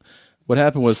cute. What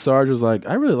happened was Sarge was like,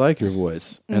 "I really like your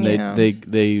voice," and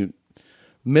they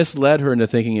misled her into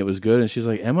thinking it was good, and she's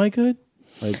like, "Am I good?"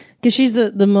 Like, because she's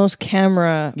the most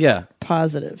camera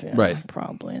positive, right?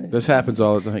 Probably. This happens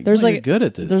all the time. There's you're good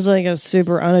at this. There's like a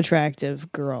super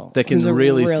unattractive girl that can who's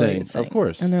really sing, of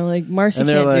course. And they're like, Marcy and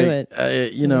they're can't like, do it.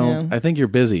 I think you're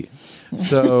busy.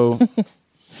 So,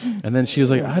 and then she was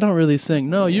like, "I don't really sing."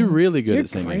 No, you're really good at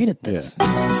singing. Great at this.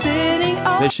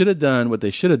 They should have done what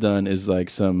they should have done is like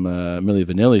some Milli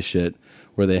Vanilli shit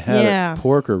where they had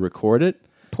Porker record it.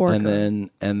 And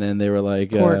then they were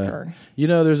like,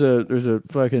 there's a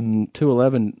fucking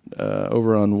 211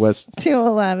 over on West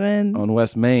 211 on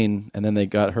West Main, and then they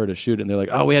got her to shoot it, and they're like,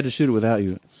 "Oh, we had to shoot it without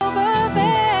you."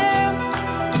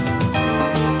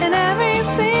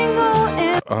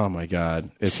 Oh my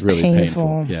God, it's really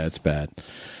painful. Yeah, it's bad.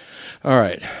 All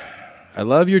right, I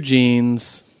love your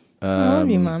jeans. I love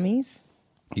you, mommies.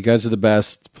 You guys are the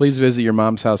best. Please visit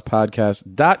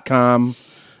yourmomshousepodcast.com.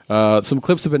 Some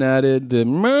clips have been added. The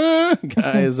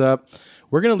guy is up.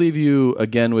 We're going to leave you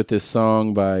again with this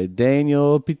song by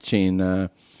Daniel Piccina.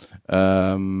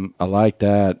 I like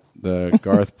that. The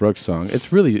Garth Brooks song.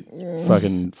 It's really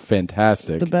fucking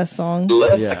fantastic. The best song.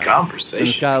 Let the conversation. And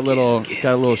it's got a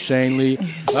little Shane Lee in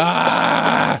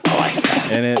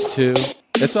it too.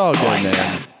 It's all good,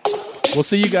 man. We'll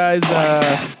see you guys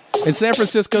in San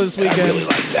Francisco this weekend. I really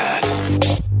like that.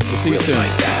 We'll see you soon.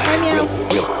 Like that.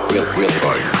 Really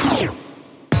like.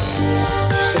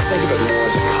 Just think of it more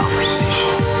as a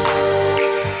conversation.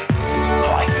 I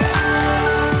like that.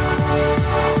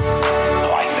 I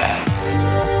like that.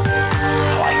 I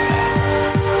like that.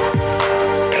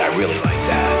 And I really like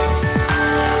that.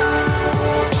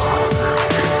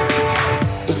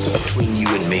 It's between you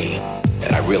and me,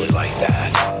 and I really like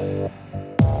that.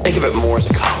 Think of it more as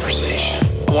a conversation.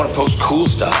 I want to post cool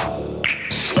stuff,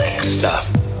 slick stuff,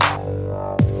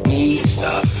 neat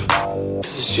stuff.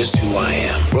 This is just who I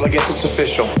am. Well, I guess it's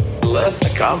official. Let the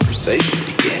conversation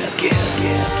begin.